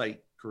offsite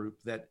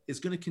group that is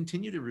going to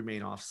continue to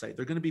remain offsite.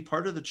 They're going to be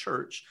part of the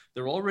church.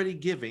 They're already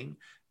giving.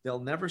 They'll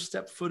never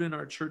step foot in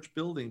our church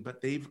building, but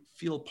they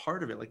feel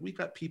part of it. Like, we've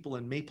got people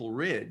in Maple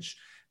Ridge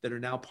that are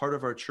now part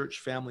of our church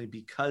family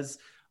because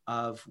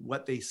of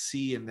what they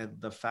see and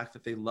the fact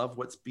that they love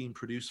what's being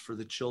produced for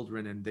the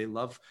children, and they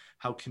love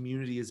how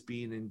community is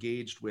being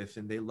engaged with,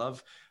 and they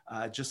love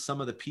just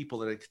some of the people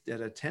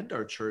that attend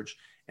our church.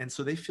 And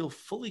so they feel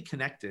fully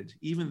connected,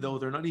 even though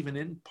they're not even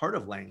in part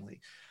of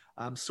Langley.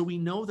 So we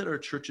know that our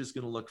church is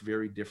going to look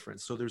very different.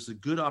 So there's a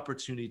good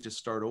opportunity to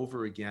start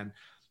over again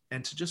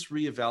and to just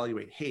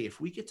reevaluate, hey, if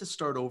we get to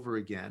start over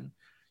again,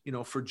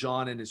 for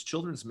John and his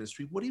children's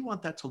ministry, what do you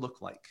want that to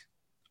look like?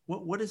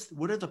 What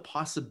are the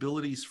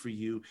possibilities for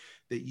you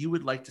that you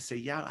would like to say,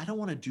 yeah, I don't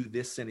want to do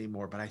this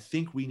anymore, but I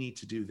think we need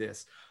to do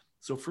this.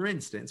 So for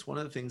instance, one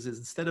of the things is,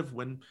 instead of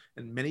and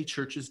many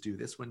churches do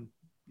this, when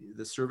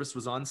the service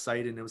was on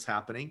site and it was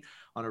happening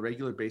on a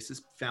regular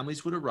basis,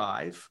 families would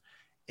arrive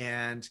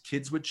and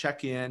kids would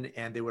check in,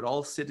 and they would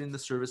all sit in the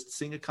service,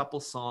 sing a couple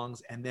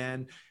songs, and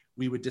then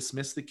we would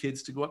dismiss the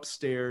kids to go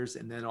upstairs,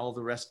 and then all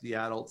the rest of the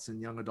adults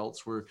and young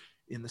adults were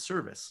in the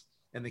service,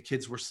 and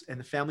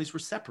the families were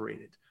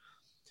separated.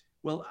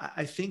 Well,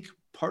 I think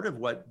part of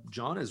what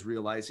John is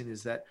realizing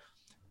is that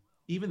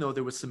even though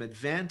there was some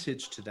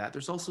advantage to that,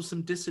 there's also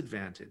some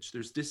disadvantage.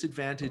 There's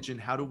disadvantage in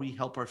how do we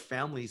help our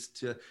families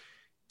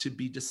to to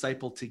be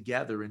discipled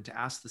together and to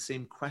ask the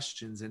same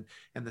questions. And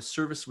the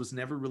service was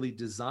never really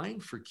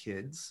designed for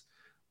kids,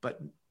 but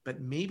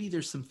maybe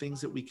there's some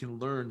things that we can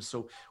learn.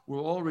 So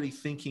we're already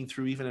thinking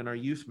through, even in our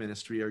youth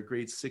ministry, our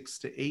grades 6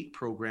 to 8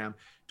 program,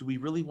 do we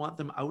really want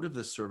them out of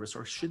the service,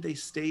 or should they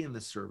stay in the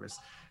service?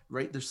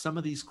 Right? There's some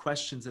of these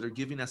questions that are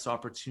giving us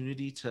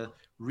opportunity to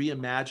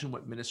reimagine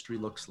what ministry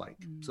looks like.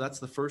 So that's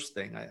the first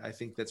thing I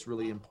think that's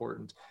really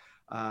important.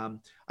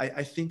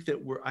 I think that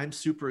I'm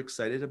super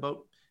excited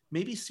about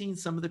maybe seeing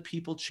some of the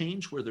people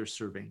change where they're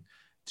serving,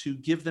 to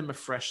give them a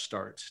fresh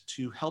start,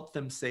 to help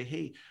them say,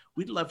 hey,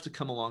 we'd love to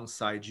come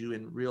alongside you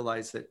and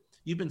realize that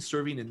you've been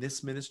serving in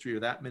this ministry or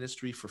that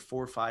ministry for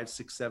 4, 5,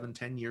 6, 7,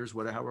 10 years,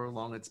 whatever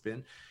long it's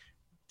been.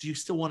 Do you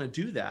still want to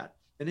do that?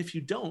 And if you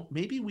don't,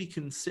 maybe we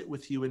can sit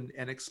with you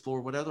and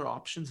explore what other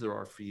options there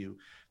are for you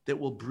that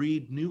will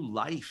breed new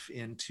life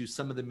into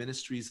some of the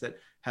ministries that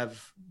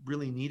have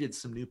really needed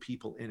some new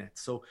people in it.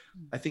 So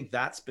I think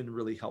that's been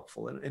really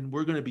helpful. And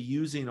we're going to be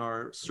using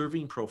our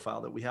serving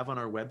profile that we have on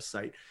our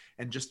website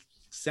and just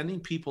sending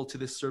people to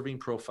this serving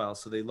profile.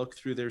 So they look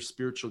through their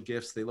spiritual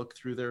gifts, they look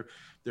through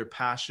their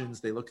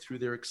passions, they look through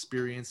their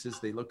experiences,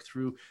 they look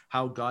through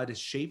how God has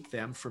shaped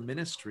them for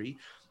ministry.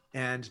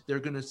 And they're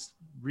going to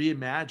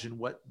reimagine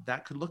what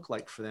that could look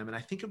like for them. And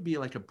I think it'd be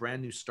like a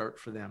brand new start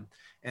for them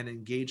and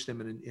engage them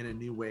in a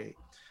new way.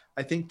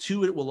 I think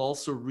too, it will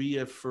also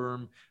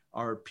reaffirm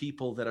our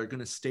people that are going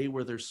to stay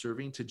where they're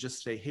serving to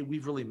just say, hey,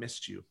 we've really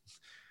missed you.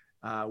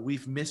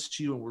 We've missed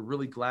you and we're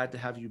really glad to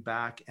have you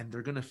back. And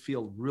they're going to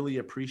feel really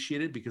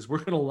appreciated because we're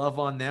going to love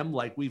on them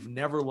like we've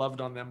never loved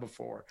on them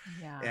before,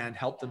 and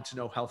help them to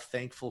know how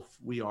thankful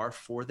we are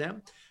for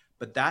them.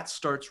 But that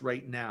starts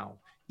right now,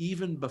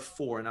 even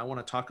before, and I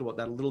want to talk about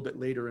that a little bit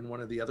later in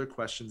one of the other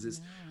questions,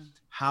 is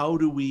how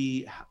do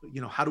we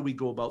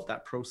go about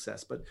that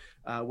process? But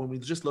when we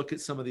just look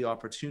at some of the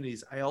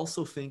opportunities, I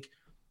also think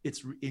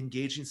it's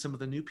engaging some of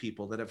the new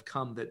people that have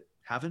come that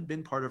haven't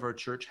been part of our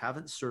church,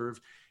 haven't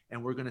served,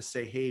 and we're going to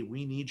say, hey,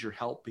 we need your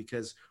help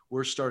because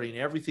we're starting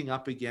everything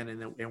up again,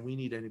 and we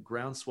need a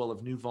groundswell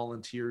of new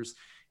volunteers.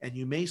 And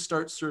you may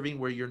start serving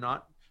where you're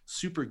not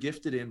super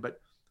gifted in, but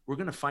we're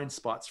going to find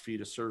spots for you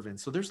to serve in.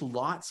 So there's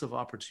lots of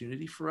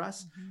opportunity for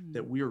us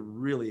that we're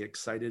really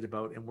excited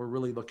about, and we're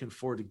really looking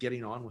forward to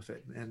getting on with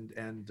it,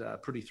 and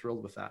pretty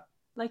thrilled with that.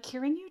 Like,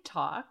 hearing you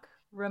talk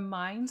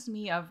reminds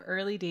me of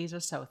early days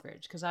of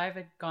Southridge, because I've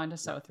gone to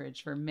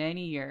Southridge for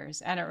many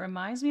years, and it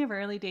reminds me of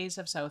early days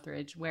of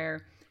Southridge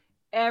where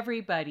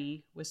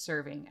everybody was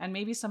serving. And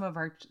maybe some of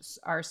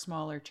our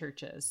smaller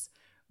churches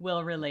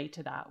will relate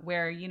to that,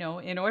 where, you know,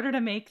 in order to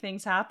make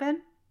things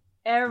happen,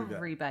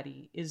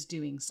 everybody is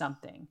doing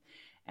something.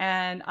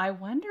 And I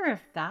wonder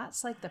if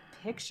that's like the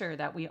picture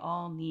that we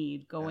all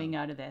need going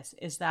out of this,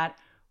 is that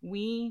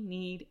we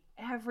need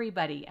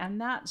everybody. And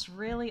that's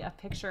really a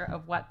picture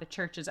of what the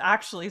church is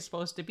actually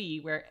supposed to be,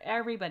 where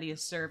everybody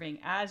is serving,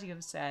 as you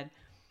have said,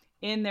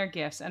 in their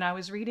gifts. And I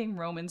was reading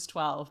Romans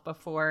 12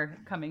 before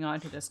coming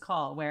on to this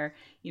call, where,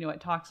 you know, it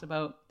talks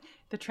about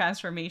the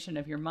transformation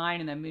of your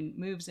mind, and then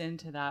moves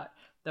into that,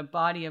 the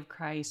body of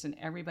Christ, and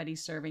everybody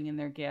serving in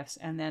their gifts.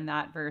 And then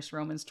that verse,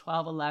 Romans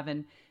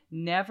 12:11,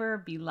 never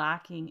be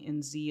lacking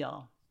in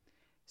zeal,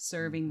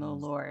 serving the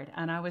Lord.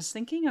 And I was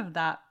thinking of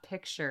that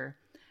picture.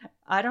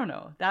 I don't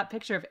know, that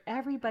picture of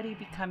everybody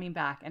coming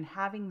back and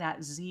having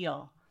that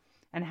zeal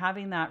and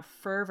having that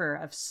fervor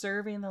of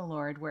serving the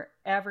Lord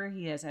wherever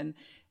he is. And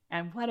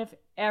what if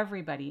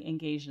everybody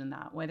engaged in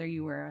that, whether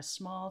you were a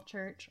small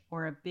church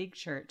or a big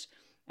church,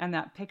 and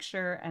that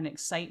picture and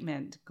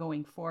excitement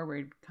going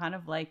forward, kind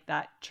of like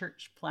that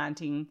church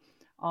planting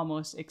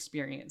almost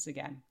experience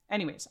again.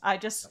 Anyways, I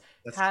just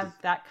had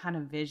that kind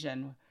of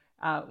vision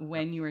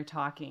when you were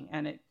talking,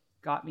 and it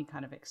got me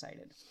kind of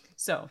excited.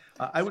 So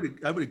I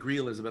would agree,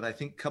 Elizabeth. I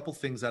think a couple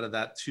things out of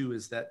that too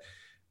is that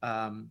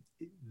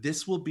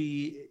this will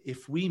be,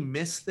 if we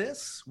miss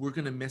this, we're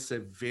going to miss a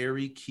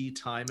very key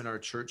time in our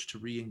church to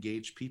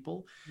re-engage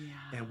people.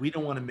 And we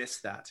don't want to miss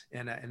that.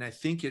 And I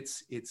think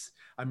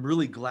I'm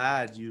really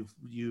glad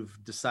you've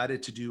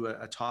decided to do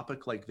a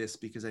topic like this,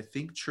 because I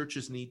think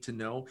churches need to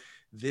know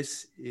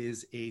this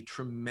is a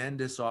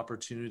tremendous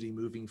opportunity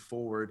moving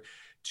forward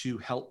to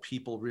help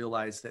people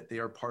realize that they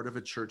are part of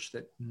a church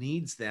that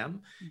needs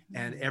them,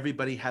 and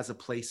everybody has a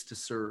place to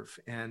serve.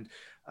 And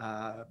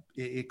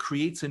it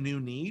creates a new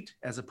need,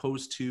 as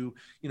opposed to,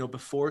 you know,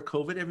 before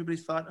COVID, everybody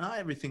thought,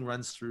 everything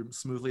runs through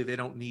smoothly. They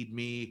don't need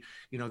me.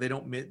 You know,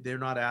 they're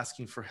not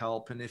asking for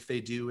help. And if they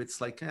do, it's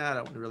like, I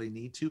don't really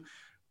need to.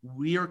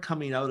 We are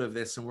coming out of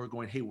this and we're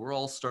going, hey, we're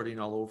all starting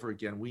all over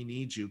again. We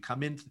need you.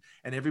 Come in,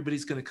 and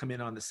everybody's going to come in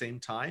on the same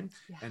time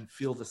and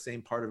feel the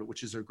same part of it,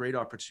 which is a great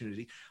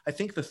opportunity. I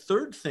think the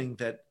third thing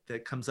that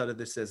comes out of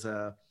this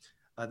that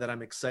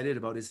I'm excited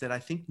about is that I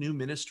think new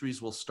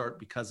ministries will start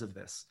because of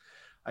this.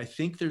 I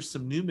think there's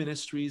some new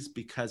ministries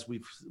because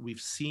we've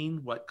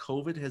seen what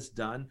COVID has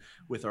done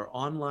with our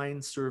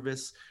online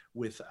service,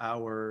 with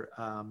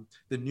our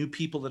the new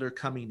people that are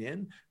coming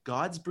in.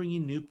 God's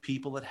bringing new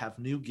people that have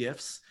new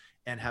gifts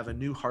and have a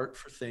new heart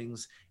for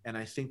things. And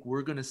I think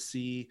we're going to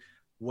see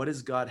what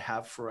does God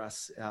have for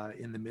us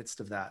in the midst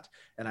of that?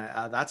 And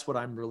that's what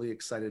I'm really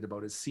excited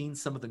about, is seeing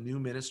some of the new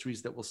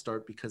ministries that will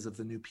start because of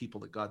the new people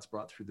that God's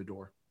brought through the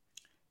door.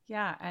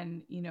 Yeah.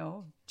 And,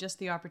 just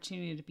the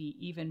opportunity to be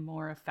even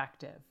more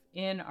effective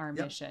in our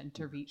mission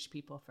to reach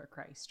people for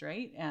Christ,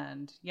 right?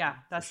 And yeah,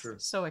 that's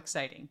so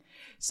exciting.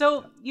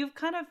 So you've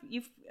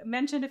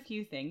mentioned a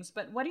few things,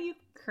 but what are you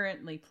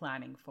currently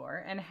planning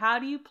for? And how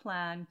do you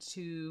plan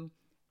to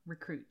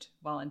recruit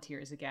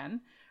volunteers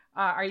again?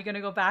 Are you going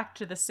to go back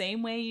to the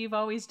same way you've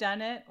always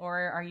done it? Or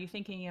are you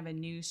thinking of a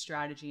new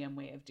strategy and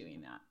way of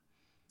doing that?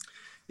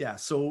 Yeah,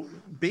 so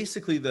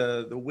basically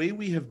the way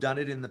we have done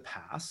it in the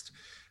past,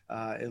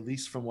 at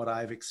least from what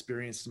I've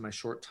experienced in my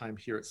short time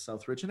here at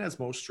Southridge, and as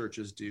most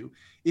churches do,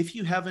 if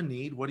you have a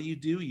need, what do?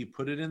 You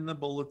put it in the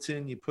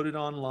bulletin, you put it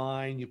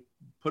online, you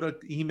put an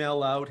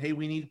email out, hey,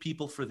 we need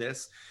people for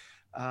this.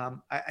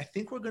 I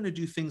think we're going to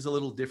do things a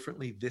little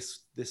differently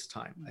this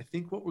time. I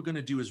think what we're going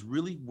to do is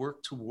really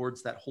work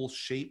towards that whole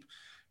shape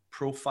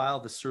profile,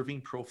 the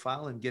serving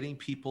profile, and getting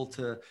people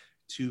to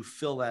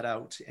fill that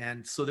out,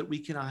 and so that we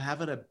can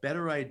have a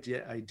better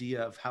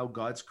idea of how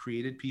God's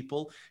created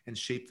people and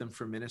shaped them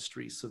for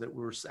ministry, so that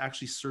we're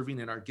actually serving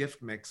in our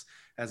gift mix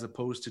as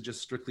opposed to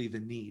just strictly the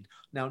need.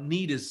 Now,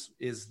 need is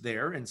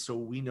there, and so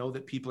we know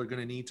that people are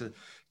going to need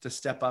to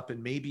step up,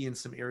 and maybe in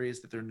some areas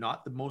that they're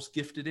not the most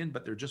gifted in,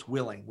 but they're just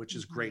willing, which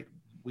is great.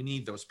 We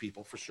need those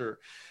people for sure.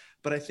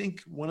 But I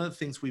think one of the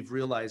things we've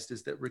realized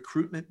is that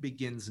recruitment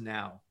begins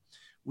now.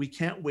 We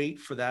can't wait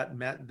for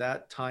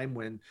that time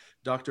when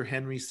Dr.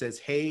 Henry says,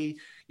 hey,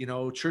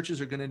 churches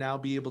are going to now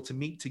be able to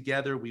meet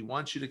together. We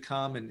want you to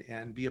come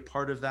and be a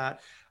part of that.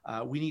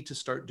 We need to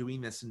start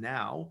doing this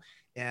now.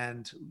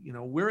 And,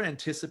 we're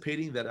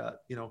anticipating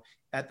that,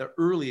 at the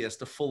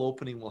earliest, a full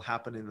opening will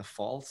happen in the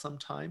fall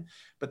sometime,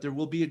 but there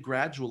will be a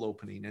gradual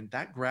opening, and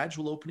that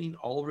gradual opening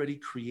already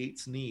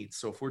creates needs.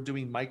 So if we're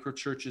doing micro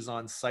churches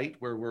on site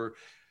where we're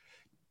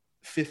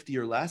 50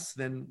 or less,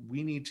 then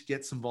we need to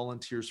get some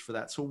volunteers for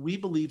that. So we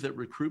believe that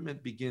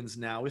recruitment begins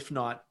now, if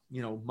not,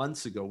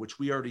 months ago, which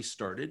we already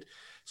started.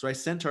 So I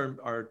sent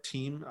our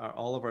team,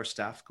 all of our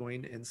staff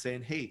going and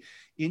saying, hey,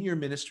 in your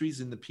ministries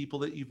and the people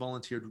that you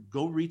volunteered,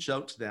 go reach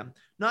out to them,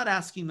 not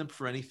asking them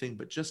for anything,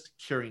 but just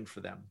caring for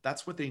them.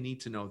 That's what they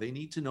need to know. They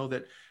need to know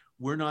that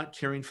we're not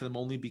caring for them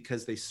only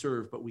because they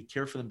serve, but we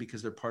care for them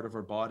because they're part of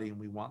our body, and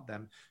we want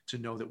them to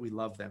know that we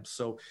love them.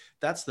 So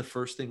that's the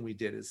first thing we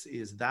did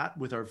is that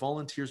with our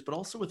volunteers, but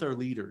also with our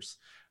leaders,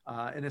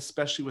 and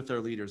especially with our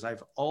leaders.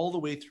 I've all the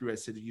way through, I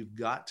said, you've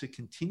got to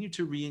continue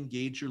to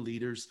re-engage your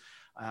leaders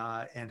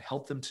and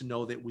help them to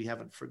know that we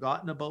haven't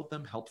forgotten about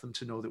them, help them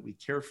to know that we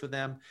care for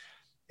them,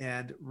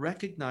 and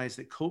recognize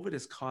that COVID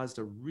has caused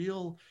a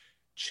real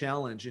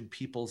challenge in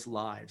people's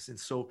lives. And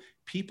so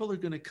people are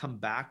going to come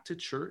back to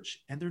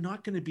church, and they're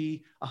not going to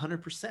be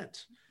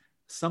 100%.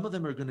 Some of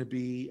them are going to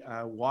be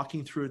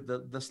walking through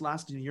this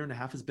last year and a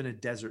half has been a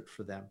desert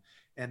for them,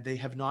 and they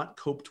have not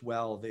coped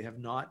well. They have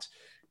not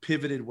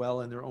pivoted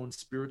well in their own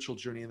spiritual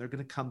journey, and they're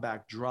going to come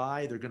back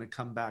dry. They're going to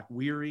come back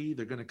weary.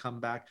 They're going to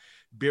come back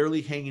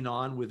barely hanging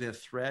on with a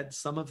thread.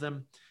 Some of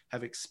them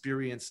have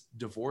experienced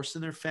divorce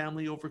in their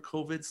family over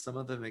COVID. Some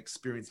of them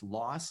experienced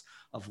loss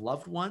of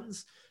loved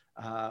ones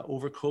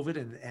over COVID,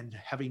 and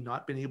having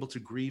not been able to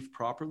grieve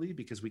properly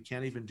because we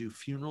can't even do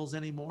funerals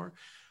anymore.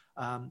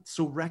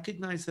 So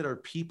recognize that our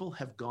people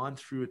have gone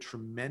through a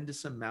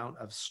tremendous amount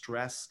of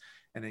stress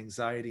and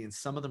anxiety, and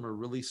some of them are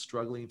really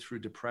struggling through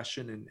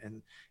depression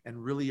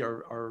and really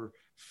are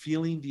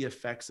feeling the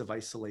effects of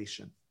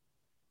isolation.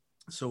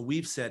 So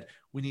we've said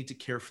we need to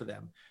care for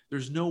them.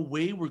 There's no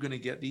way we're going to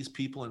get these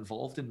people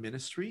involved in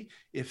ministry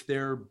if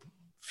they're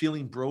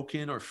feeling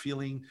broken or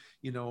feeling,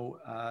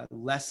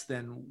 less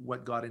than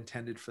what God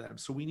intended for them.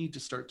 So we need to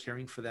start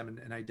caring for them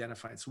and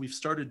identifying. So we've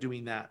started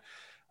doing that.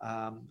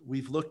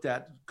 We've looked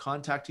at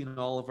contacting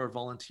all of our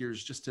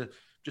volunteers just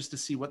to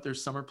see what their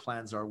summer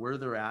plans are, where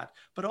they're at,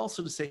 but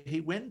also to say,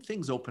 hey, when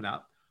things open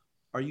up,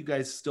 are you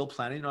guys still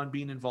planning on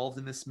being involved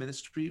in this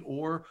ministry,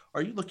 or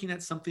are you looking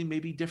at something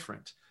maybe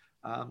different?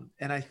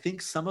 And I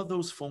think some of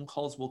those phone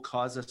calls will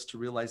cause us to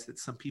realize that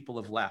some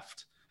people have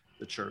left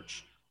the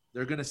church.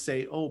 They're going to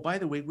say, oh, by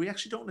the way, we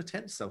actually don't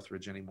attend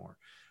Southridge anymore.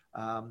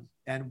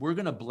 And we're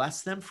going to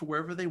bless them for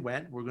wherever they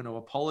went. We're going to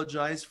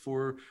apologize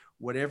for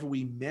whatever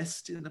we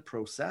missed in the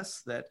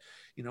process that,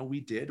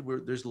 we did.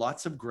 There's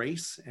lots of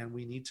grace, and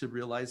we need to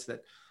realize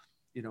that,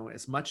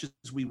 as much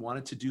as we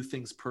wanted to do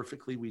things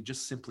perfectly, we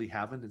just simply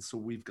haven't. And so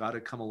we've got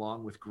to come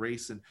along with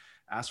grace and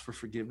ask for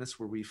forgiveness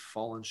where we've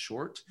fallen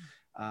short.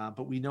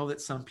 But we know that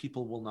some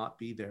people will not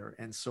be there.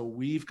 And so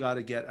we've got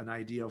to get an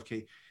idea of,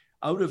 okay,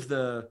 out of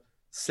the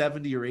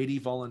 70 or 80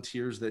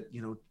 volunteers that,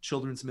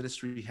 children's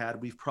ministry had,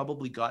 we've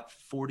probably got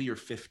 40 or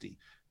 50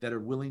 that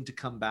are willing to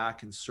come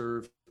back and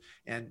serve.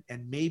 And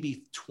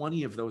maybe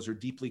 20 of those are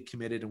deeply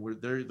committed,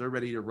 and they're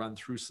ready to run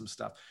through some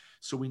stuff.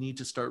 So we need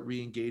to start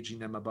re-engaging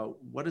them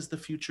about what does the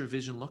future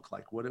vision look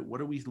like? What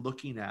are we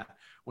looking at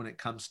when it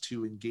comes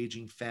to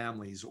engaging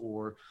families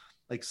or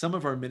like some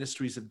of our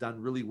ministries have done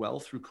really well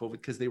through COVID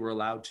because they were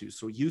allowed to.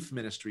 So youth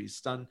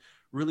ministries done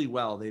really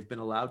well. They've been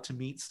allowed to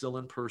meet still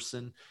in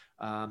person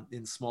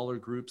in smaller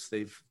groups.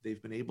 They've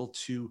been able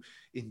to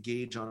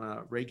engage on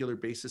a regular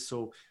basis.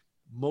 So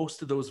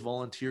most of those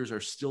volunteers are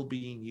still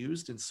being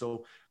used. And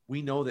so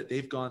we know that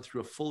they've gone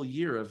through a full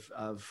year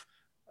of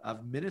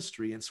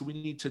ministry. And so we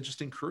need to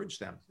just encourage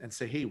them and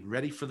say, hey,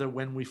 ready for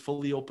when we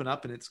fully open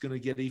up and it's going to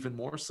get even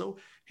more so.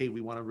 Hey,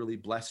 we want to really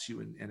bless you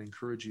and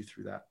encourage you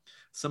through that.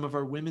 Some of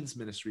our women's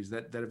ministries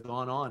that have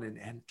gone on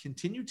and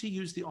continue to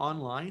use the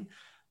online,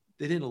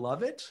 they didn't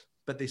love it,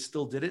 but they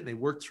still did it. And they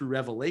worked through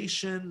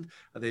Revelation.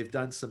 They've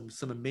done some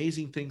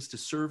amazing things to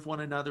serve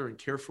one another and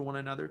care for one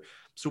another.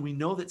 So we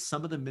know that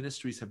some of the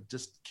ministries have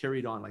just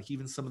carried on, like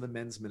even some of the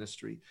men's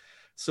ministry.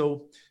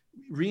 So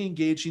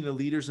re-engaging the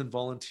leaders and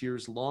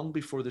volunteers long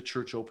before the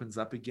church opens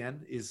up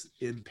again is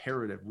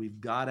imperative.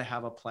 We've got to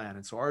have a plan.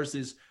 And so ours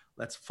is,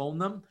 let's phone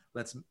them.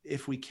 Let's,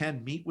 if we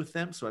can, meet with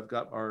them. So I've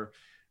got our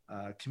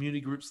community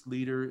groups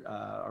leader,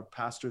 our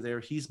pastor there.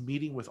 He's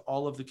meeting with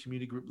all of the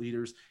community group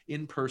leaders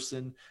in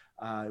person,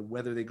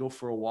 whether they go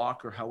for a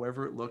walk or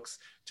however it looks,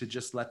 to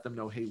just let them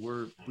know, hey,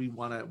 we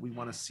want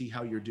to see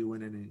how you're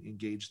doing and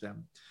engage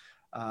them.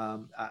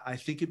 I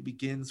think it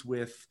begins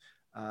with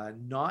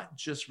not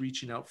just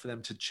reaching out for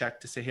them to check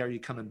to say, hey, are you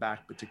coming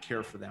back, but to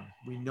care for them.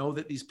 We know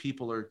that these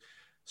people are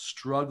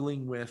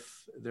struggling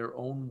with their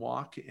own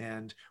walk,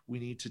 and we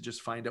need to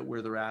just find out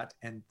where they're at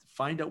and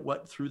find out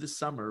what through the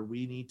summer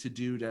we need to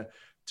do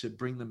to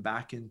bring them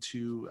back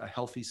into a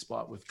healthy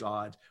spot with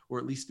God, or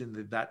at least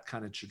in that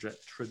kind of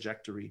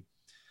trajectory.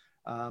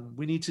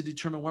 We need to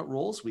determine what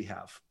roles we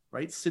have,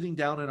 right? Sitting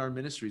down in our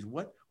ministries,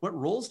 what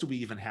roles do we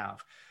even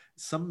have?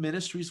 Some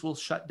ministries will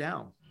shut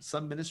down.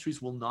 Some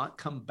ministries will not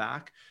come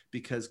back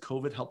because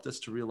COVID helped us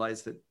to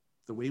realize that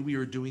the way we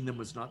were doing them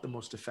was not the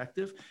most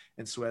effective.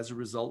 And so as a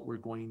result, we're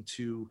going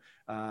to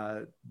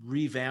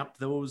revamp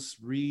those,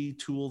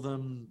 retool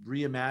them,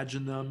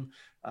 reimagine them,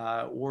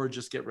 or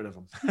just get rid of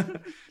them.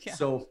 Yeah.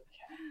 So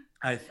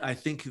I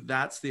think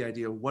that's the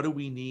idea. What do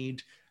we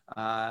need?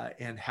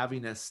 And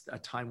having a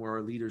time where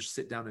our leaders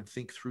sit down and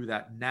think through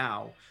that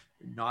now,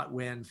 not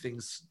when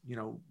things,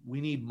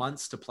 we need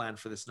months to plan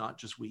for this, not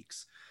just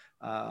weeks.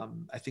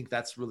 I think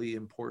that's really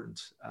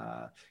important.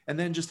 And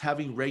then just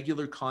having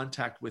regular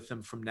contact with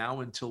them from now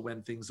until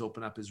when things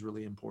open up is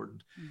really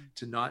important.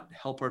 To not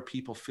help our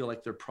people feel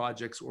like they're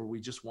projects or we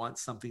just want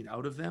something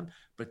out of them,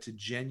 but to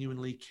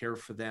genuinely care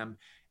for them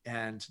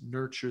and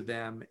nurture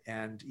them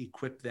and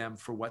equip them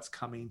for what's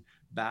coming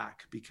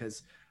back.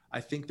 Because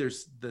I think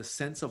there's the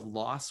sense of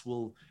loss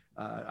will,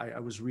 I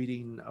was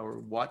reading or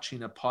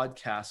watching a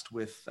podcast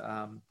with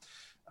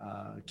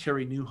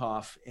Carey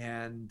Nieuwhof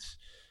and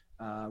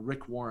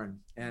Rick Warren.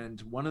 And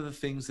one of the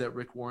things that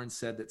Rick Warren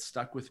said that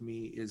stuck with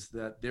me is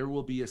that there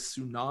will be a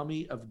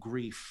tsunami of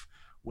grief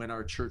when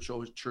our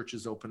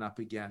churches open up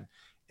again.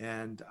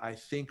 And I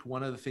think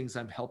one of the things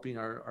I'm helping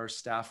our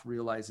staff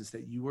realize is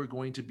that you are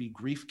going to be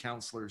grief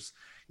counselors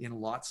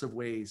in lots of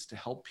ways to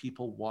help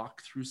people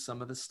walk through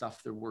some of the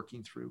stuff they're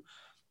working through.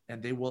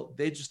 And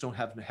they just don't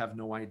have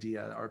no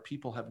idea. Our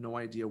people have no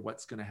idea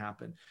what's going to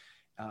happen.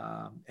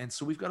 And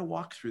so we've got to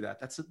walk through that.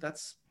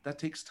 That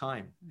takes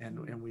time,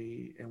 and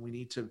we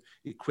need to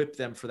equip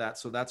them for that.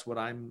 So that's what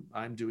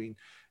I'm doing,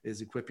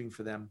 is equipping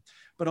for them,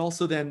 but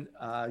also then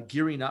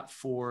gearing up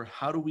for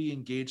how do we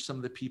engage some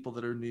of the people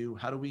that are new?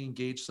 How do we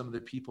engage some of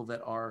the people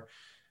that are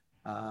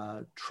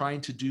trying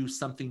to do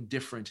something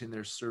different in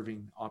their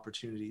serving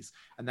opportunities?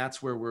 And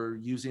that's where we're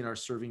using our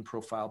serving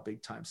profile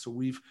big time. So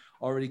we've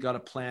already got a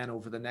plan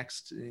over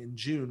in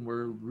June,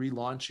 we're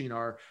relaunching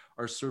our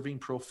serving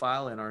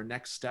profile and our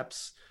next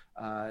steps,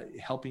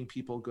 helping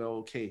people go,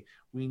 okay,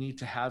 we need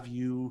to have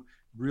you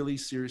really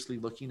seriously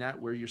looking at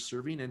where you're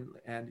serving.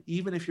 And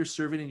even if you're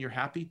serving and you're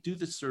happy, do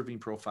the serving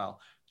profile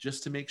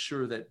just to make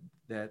sure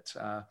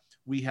that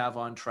we have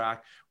on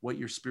track what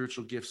your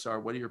spiritual gifts are,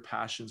 what are your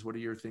passions, what are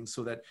your things,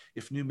 so that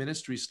if new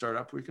ministries start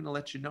up, we're going to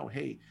let you know,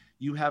 hey,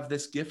 you have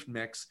this gift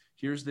mix.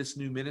 Here's this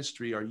new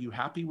ministry. Are you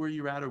happy where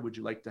you're at, or would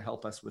you like to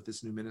help us with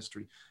this new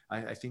ministry?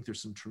 I think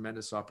there's some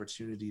tremendous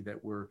opportunity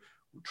that we're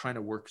trying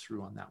to work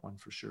through on that one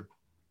for sure.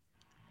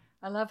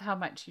 I love how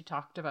much you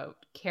talked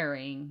about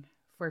caring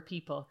for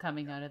people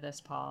coming out of this,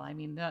 Paul. I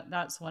mean,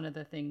 that's one of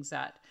the things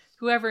that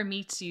whoever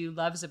meets you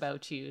loves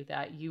about you,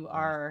 that you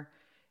are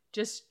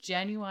just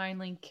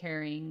genuinely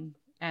caring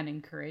and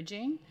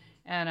encouraging.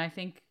 And I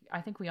think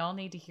we all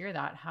need to hear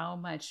that, how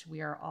much we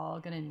are all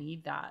going to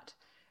need that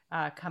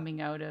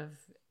coming out of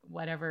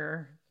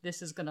whatever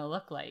this is going to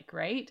look like,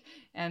 right?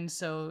 And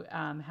so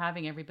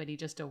having everybody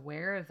just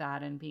aware of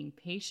that and being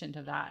patient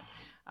of that.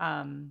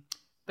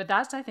 But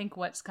that's, I think,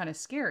 what's kind of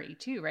scary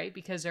too, right?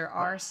 Because there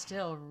are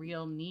still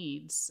real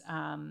needs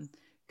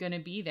going to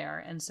be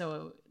there. And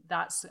so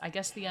that's, I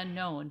guess, the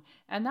unknown.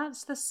 And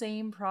that's the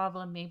same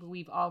problem maybe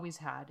we've always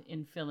had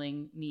in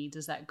filling needs,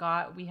 is that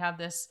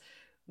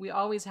we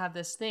always have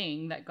this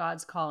thing that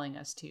God's calling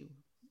us to.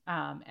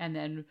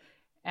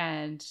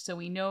 And so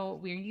we know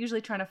we're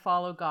usually trying to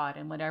follow God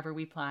in whatever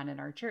we plan in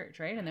our church,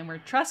 right? And then we're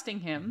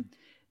trusting him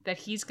that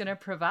he's going to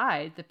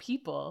provide the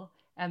people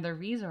and the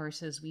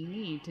resources we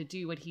need to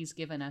do what he's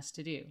given us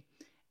to do.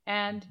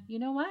 And you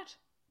know what?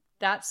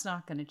 That's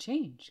not going to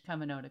change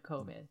coming out of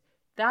COVID.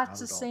 That's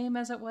the same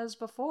as it was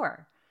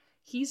before.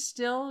 He's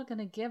still going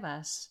to give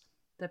us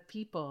the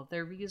people,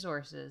 the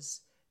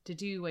resources to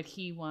do what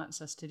he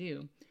wants us to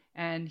do.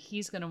 And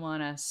he's going to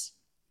want us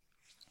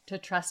to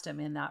trust him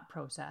in that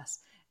process.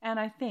 And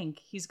I think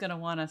he's going to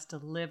want us to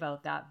live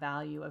out that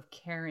value of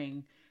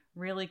caring,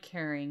 really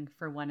caring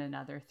for one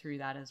another through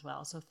that as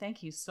well. So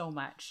thank you so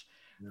much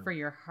for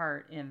your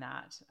heart in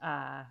that.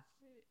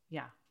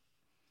 Yeah.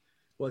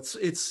 Well,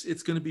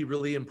 it's going to be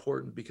really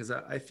important, because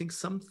I think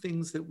some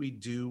things that we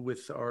do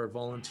with our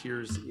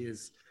volunteers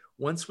is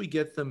once we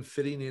get them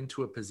fitting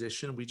into a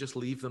position, we just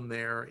leave them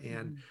there.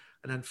 And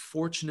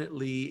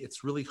unfortunately,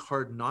 it's really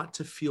hard not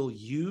to feel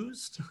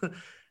used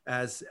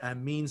as a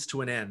means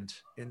to an end,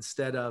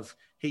 instead of,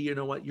 hey, you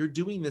know what, you're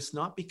doing this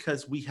not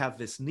because we have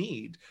this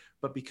need,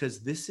 but because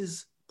this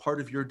is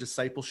part of your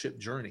discipleship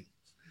journey,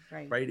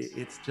 right?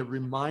 It's to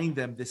remind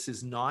them this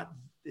is not,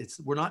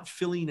 we're not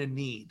filling a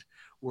need.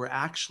 We're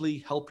actually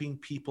helping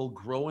people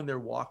grow in their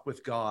walk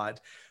with God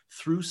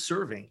through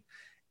serving.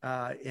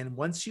 And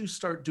once you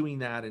start doing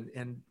that,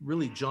 and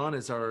really John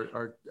is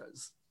our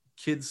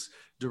kids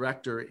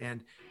director,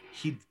 and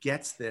he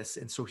gets this.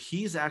 And so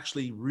he's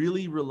actually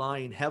really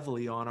relying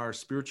heavily on our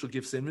spiritual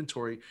gifts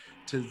inventory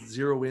to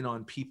zero in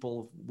on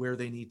people where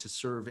they need to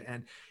serve.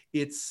 And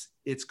it's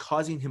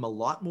causing him a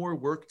lot more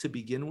work to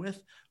begin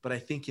with, but I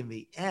think in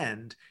the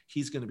end,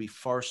 he's going to be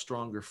far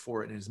stronger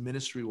for it. And his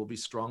ministry will be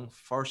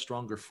far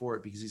stronger for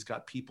it, because he's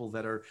got people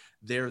that are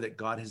there that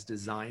God has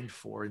designed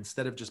for,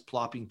 instead of just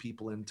plopping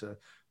people into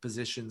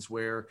positions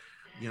where,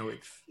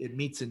 it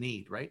meets a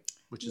need, right?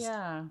 Which is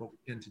what we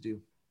tend to do.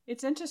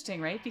 It's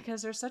interesting, right?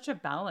 Because there's such a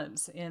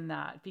balance in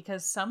that,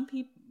 because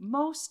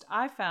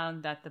I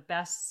found that the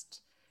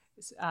best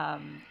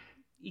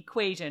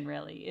equation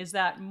really is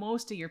that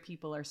most of your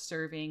people are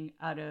serving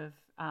out of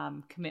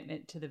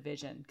commitment to the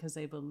vision, because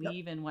they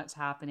believe in what's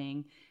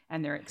happening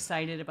and they're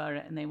excited about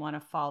it, and they want to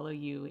follow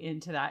you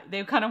into that.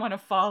 They kind of want to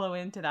follow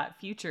into that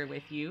future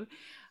with you.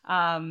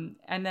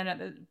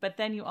 But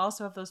then you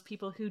also have those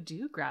people who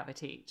do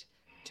gravitate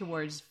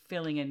towards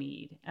filling a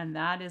need, and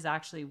that is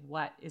actually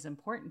what is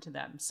important to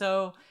them.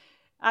 So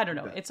I don't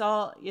know, it's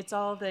all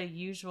the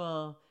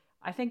usual.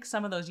 I think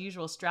some of those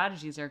usual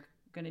strategies are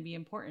going to be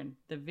important.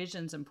 The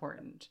vision's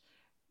important.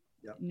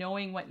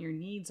 Knowing what your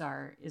needs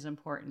are is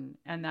important,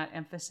 and that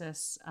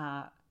emphasis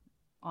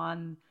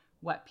on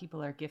what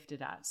people are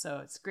gifted at.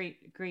 So it's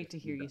great to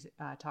hear you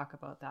talk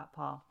about that,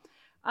 Paul.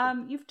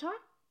 You've talked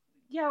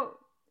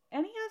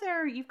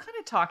you've kind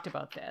of talked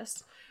about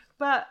this,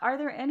 but are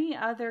there any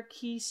other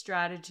key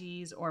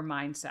strategies or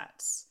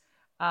mindsets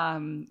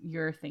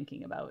you're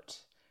thinking about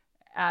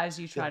as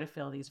you try to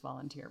fill these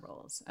volunteer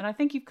roles? And I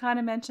think you've kind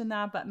of mentioned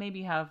that, but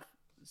maybe have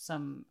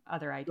some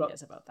other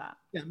ideas about that.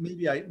 Yeah,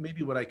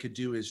 maybe what I could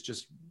do is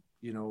just,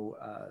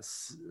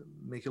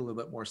 make it a little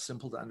bit more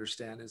simple to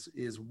understand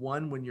is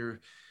one, when you're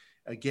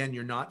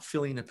not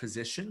filling a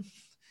position,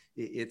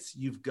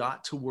 you've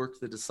got to work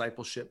the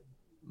discipleship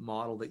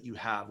model that you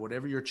have.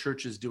 Whatever your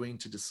church is doing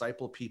to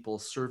disciple people,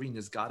 serving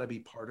has got to be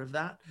part of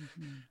that.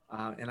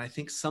 And I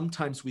think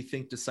sometimes we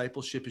think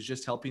discipleship is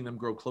just helping them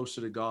grow closer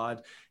to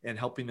God and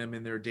helping them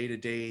in their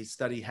day-to-day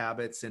study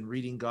habits and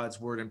reading God's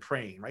word and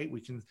praying, right?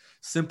 We can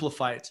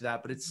simplify it to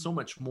that, but it's so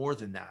much more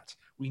than that.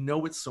 We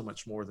know it's so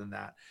much more than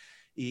that.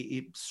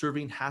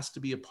 Serving has to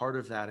be a part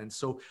of that. And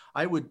so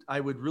I would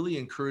really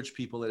encourage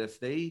people that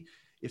if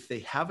they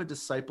have a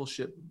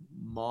discipleship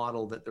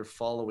model that they're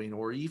following,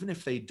 or even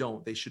if they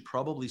don't, they should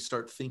probably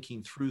start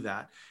thinking through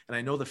that. And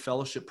I know the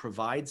fellowship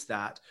provides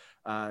that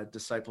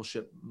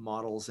discipleship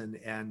models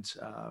and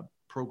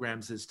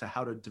programs as to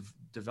how to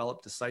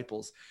develop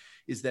disciples.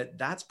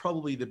 That's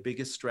probably the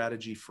biggest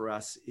strategy for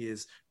us,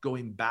 is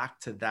going back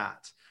to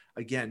that.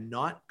 Again,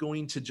 not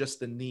going to just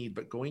the need,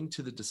 but going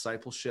to the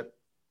discipleship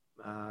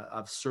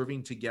of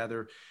serving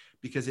together,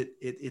 because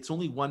it's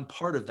only one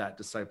part of that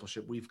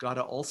discipleship. We've got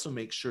to also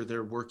make sure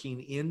they're working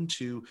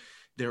into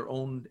their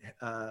own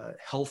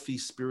healthy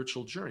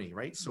spiritual journey,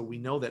 right? So we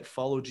know that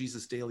follow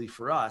Jesus daily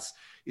for us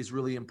is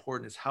really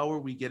important. Is how are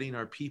we getting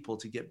our people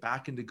to get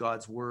back into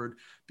God's word?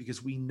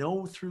 Because we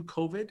know through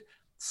COVID,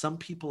 some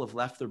people have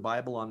left their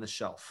Bible on the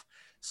shelf.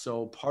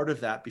 So part of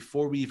that,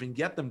 before we even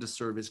get them to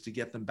serve, is to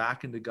get them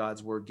back into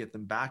God's word, get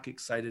them back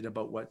excited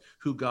about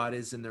who God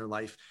is in their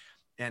life.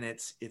 And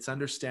it's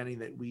understanding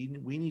that we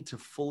need to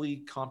fully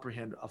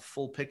comprehend a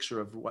full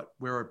picture of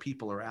where our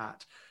people are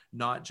at,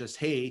 not just,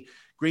 hey,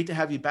 great to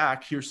have you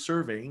back here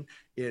serving.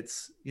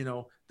 It's,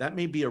 that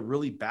may be a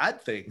really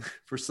bad thing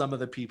for some of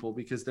the people,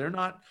 because they're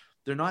not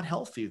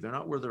healthy. They're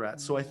not where they're at.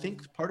 So I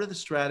think part of the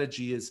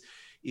strategy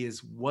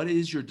is what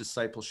is your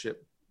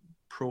discipleship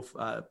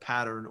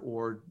pattern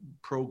or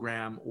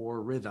program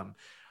or rhythm?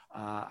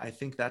 I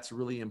think that's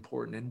really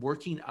important, and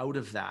working out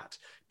of that,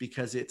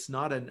 because it's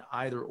not an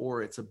either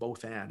or, it's a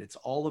both and. It's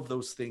all of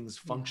those things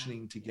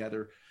functioning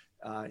together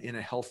in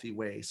a healthy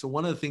way. So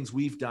one of the things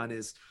we've done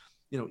is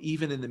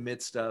even in the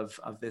midst of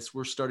this,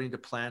 we're starting to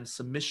plan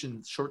some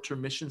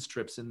short-term missions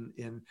trips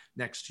in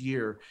next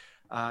year,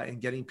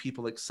 and getting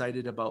people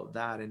excited about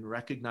that, and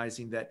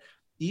recognizing that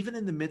even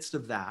in the midst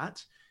of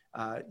that,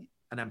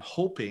 and I'm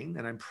hoping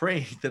and I'm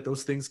praying that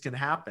those things can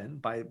happen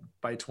by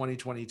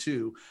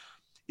 2022,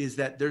 is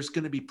that there's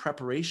going to be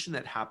preparation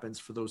that happens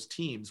for those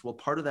teams. Well,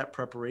 part of that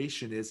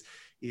preparation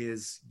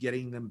is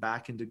getting them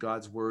back into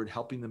God's word,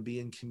 helping them be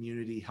in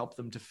community, help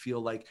them to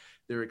feel like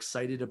they're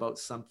excited about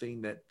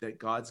something that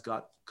God's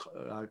got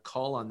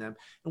call on them.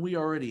 And we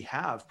already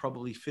have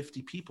probably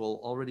 50 people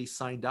already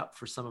signed up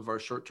for some of our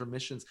short-term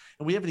missions,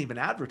 and we haven't even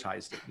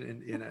advertised it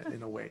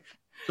in a way.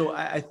 So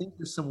I think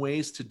there's some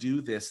ways to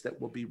do this that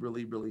will be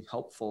really, really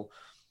helpful.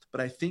 But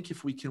I think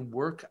if we can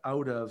work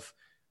out of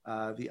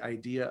the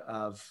idea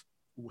of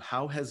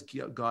how has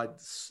God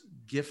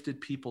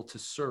gifted people to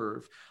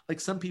serve? Like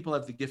some people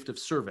have the gift of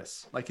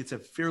service, like it's a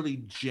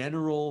fairly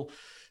general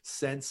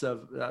sense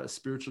of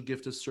spiritual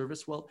gift of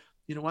service. Well,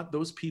 you know what?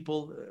 Those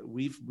people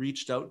we've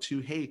reached out to,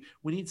 hey,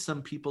 we need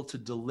some people to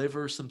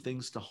deliver some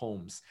things to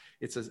homes.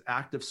 It's an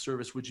act of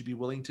service. Would you be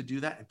willing to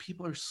do that? And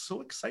people are so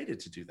excited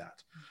to do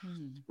that,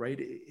 right?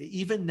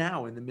 Even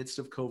now in the midst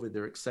of COVID,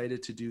 they're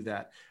excited to do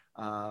that.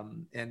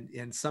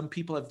 And some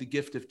people have the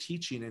gift of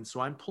teaching. And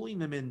so I'm pulling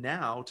them in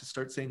now to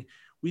start saying,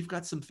 we've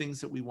got some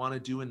things that we want to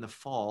do in the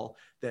fall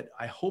that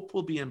I hope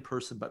will be in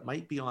person, but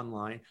might be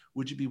online.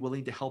 Would you be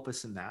willing to help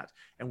us in that?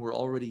 And we're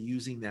already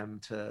using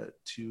them to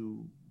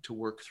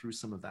work through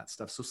some of that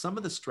stuff. So some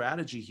of the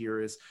strategy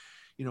here is,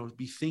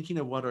 be thinking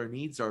of what our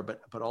needs are,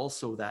 but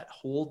also that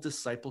whole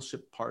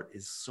discipleship part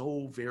is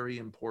so very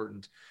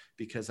important,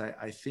 because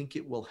I think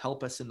it will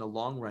help us in the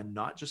long run,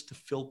 not just to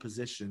fill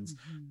positions,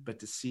 but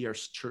to see our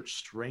church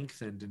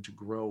strengthened and to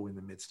grow in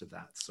the midst of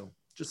that. So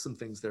just some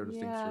things there to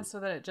think through. Yeah, so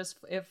that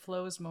it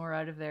flows more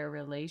out of their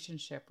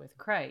relationship with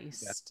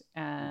Christ,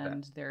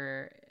 and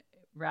they're,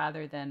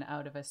 rather than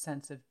out of a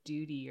sense of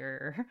duty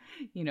or,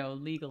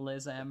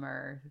 legalism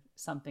or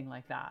something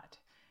like that.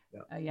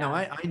 Yeah. Now,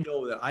 I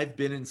know that I've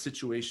been in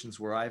situations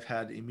where I've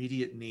had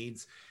immediate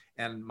needs,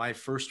 and my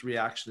first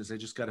reaction is I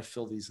just got to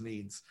fill these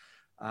needs.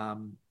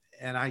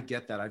 And I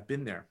get that. I've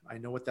been there. I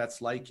know what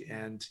that's like.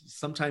 And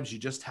sometimes you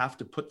just have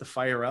to put the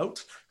fire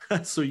out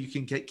so you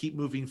can keep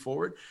moving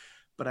forward.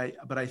 But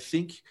I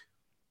think,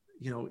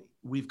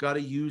 we've got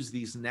to use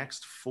these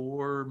next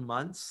 4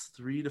 months,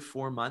 3 to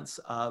 4 months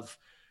of,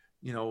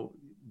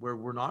 where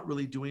we're not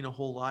really doing a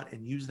whole lot,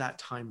 and use that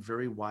time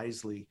very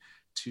wisely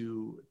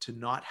to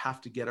not have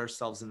to get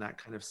ourselves in that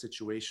kind of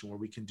situation where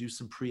we can do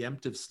some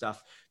preemptive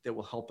stuff that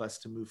will help us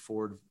to move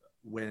forward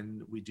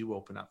when we do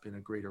open up in a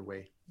greater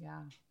way.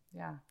 Yeah.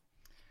 Yeah.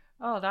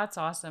 Oh, that's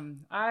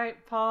awesome.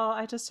 Paul,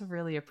 I just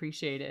really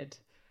appreciated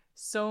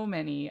so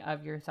many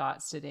of your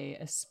thoughts today.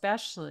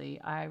 Especially,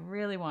 I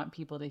really want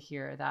people to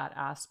hear that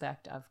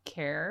aspect of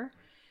care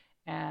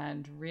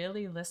and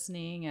really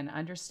listening and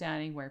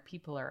understanding where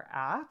people are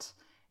at,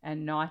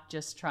 and not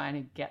just trying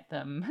to get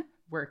them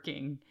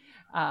working.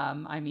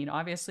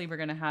 Obviously we're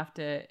going to have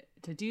to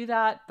do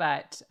that,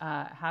 but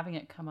having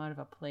it come out of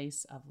a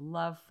place of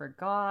love for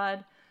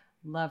God,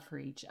 love for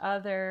each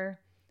other,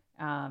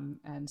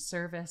 and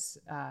service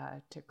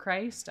to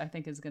Christ, I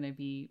think is going to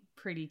be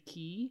pretty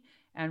key,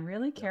 and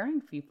really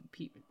caring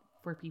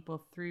for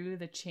people through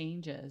the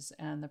changes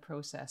and the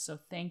process. So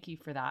thank you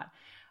for that.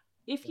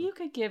 If you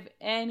could give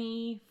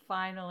any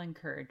final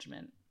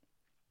encouragement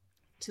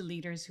to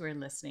leaders who are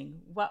listening,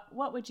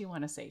 what would you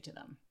want to say to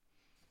them?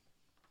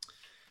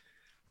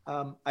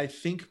 I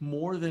think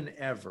more than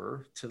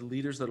ever, to the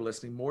leaders that are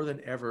listening, more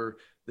than ever,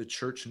 the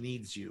church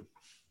needs you.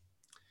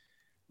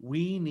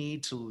 We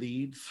need to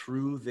lead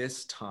through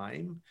this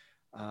time,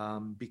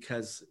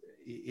 because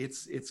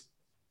it's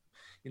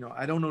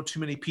I don't know too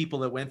many people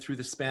that went through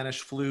the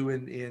Spanish flu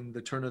in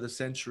the turn of the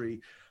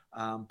century,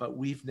 but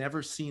we've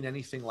never seen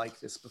anything like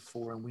this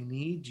before. And we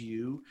need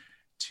you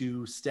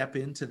to step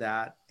into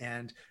that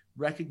and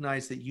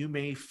recognize that you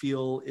may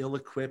feel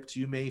ill-equipped,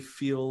 you may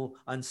feel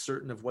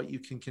uncertain of what you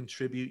can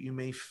contribute, you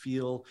may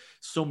feel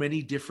so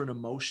many different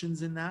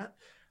emotions in that,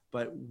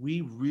 but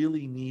we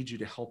really need you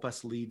to help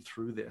us lead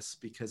through this,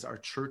 because our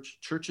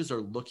churches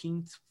are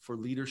looking for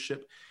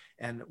leadership,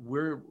 and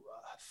we're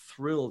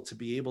thrilled to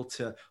be able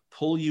to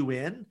pull you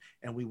in,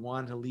 and we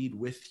want to lead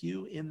with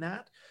you in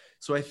that.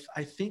 So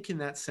I think in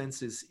that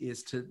sense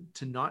is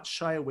to not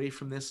shy away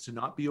from this, to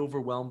not be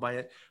overwhelmed by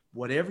it.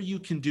 Whatever you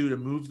can do to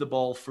move the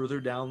ball further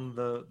down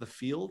the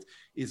field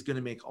is going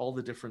to make all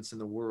the difference in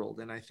the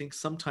world. And I think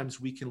sometimes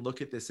we can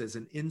look at this as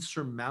an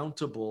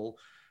insurmountable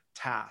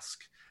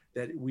task,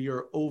 that we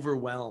are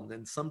overwhelmed.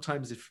 And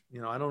sometimes if,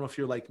 I don't know if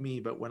you're like me,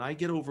 but when I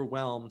get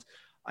overwhelmed,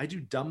 I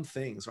do dumb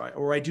things, right?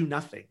 Or I do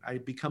nothing. I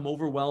become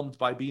overwhelmed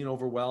by being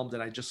overwhelmed,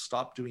 and I just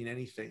stop doing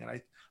anything.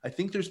 And I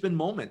think there's been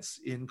moments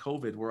in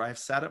COVID where I've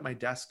sat at my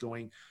desk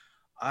going,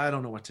 I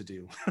don't know what to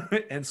do.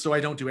 And so I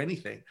don't do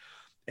anything.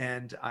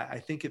 And I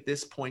think at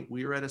this point,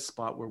 we're at a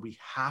spot where we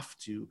have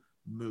to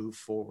move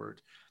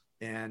forward.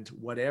 And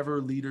whatever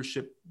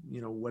leadership,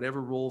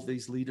 whatever role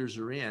these leaders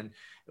are in,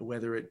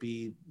 whether it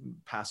be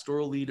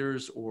pastoral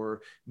leaders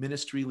or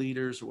ministry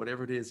leaders or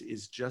whatever it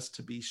is just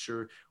to be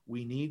sure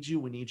we need you.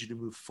 We need you to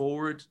move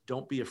forward.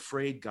 Don't be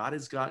afraid. God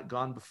has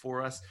gone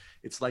before us.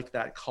 It's like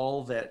that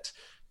call that,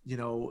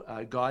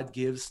 God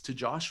gives to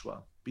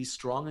Joshua. Be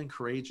strong and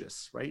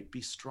courageous, right?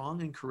 Be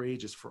strong and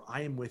courageous, for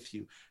I am with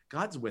you.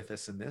 God's with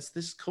us in this.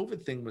 This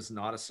COVID thing was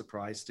not a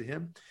surprise to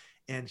him.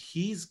 And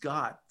he's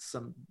got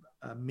some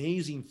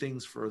amazing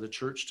things for the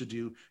church to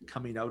do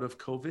coming out of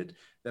COVID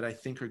that I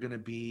think are going to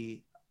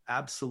be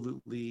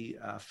absolutely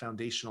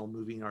foundational,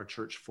 moving our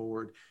church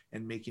forward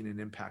and making an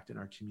impact in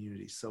our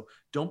community. So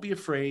don't be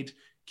afraid,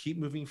 keep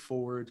moving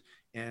forward,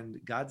 and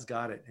God's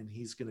got it, and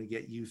he's going to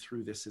get you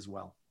through this as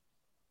well.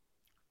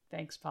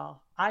 Thanks,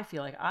 Paul. I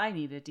feel like I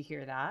needed to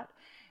hear that.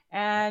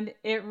 And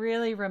it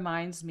really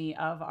reminds me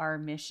of our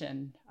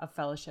mission of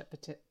Fellowship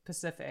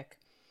Pacific,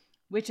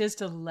 which is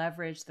to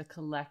leverage the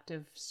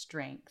collective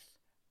strength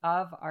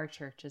of our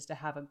churches to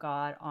have a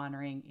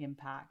God-honoring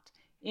impact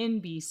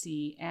in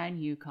BC and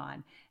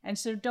Yukon. And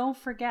so don't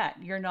forget,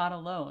 you're not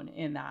alone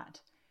in that.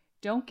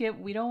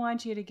 We don't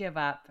want you to give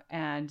up.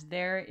 And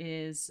there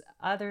is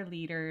other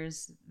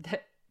leaders.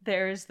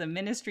 There's the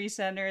ministry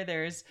center.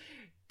 There's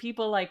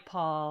people like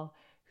Paul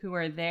who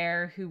are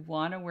there, who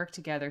want to work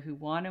together, who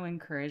want to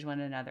encourage one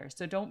another.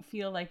 So don't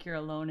feel like you're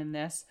alone in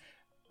this.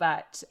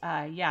 But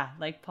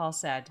like Paul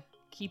said,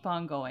 keep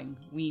on going.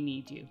 We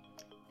need you.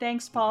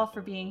 Thanks, Paul,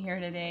 for being here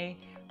today.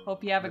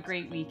 Hope you have a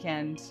great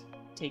weekend.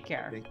 Take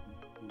care. Thank you.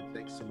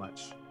 Thanks so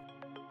much.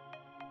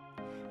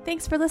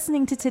 Thanks for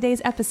listening to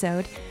today's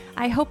episode.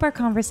 I hope our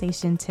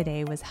conversation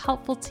today was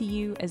helpful to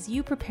you as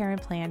you prepare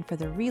and plan for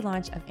the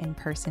relaunch of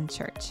in-person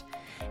church.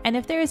 And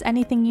if there is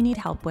anything you need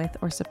help with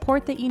or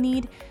support that you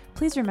need,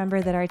 please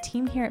remember that our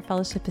team here at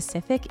Fellowship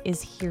Pacific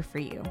is here for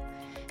you.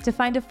 To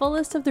find a full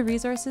list of the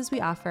resources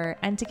we offer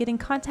and to get in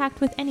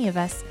contact with any of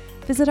us,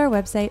 visit our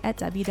website at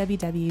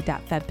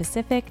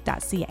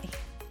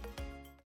www.febpacific.ca.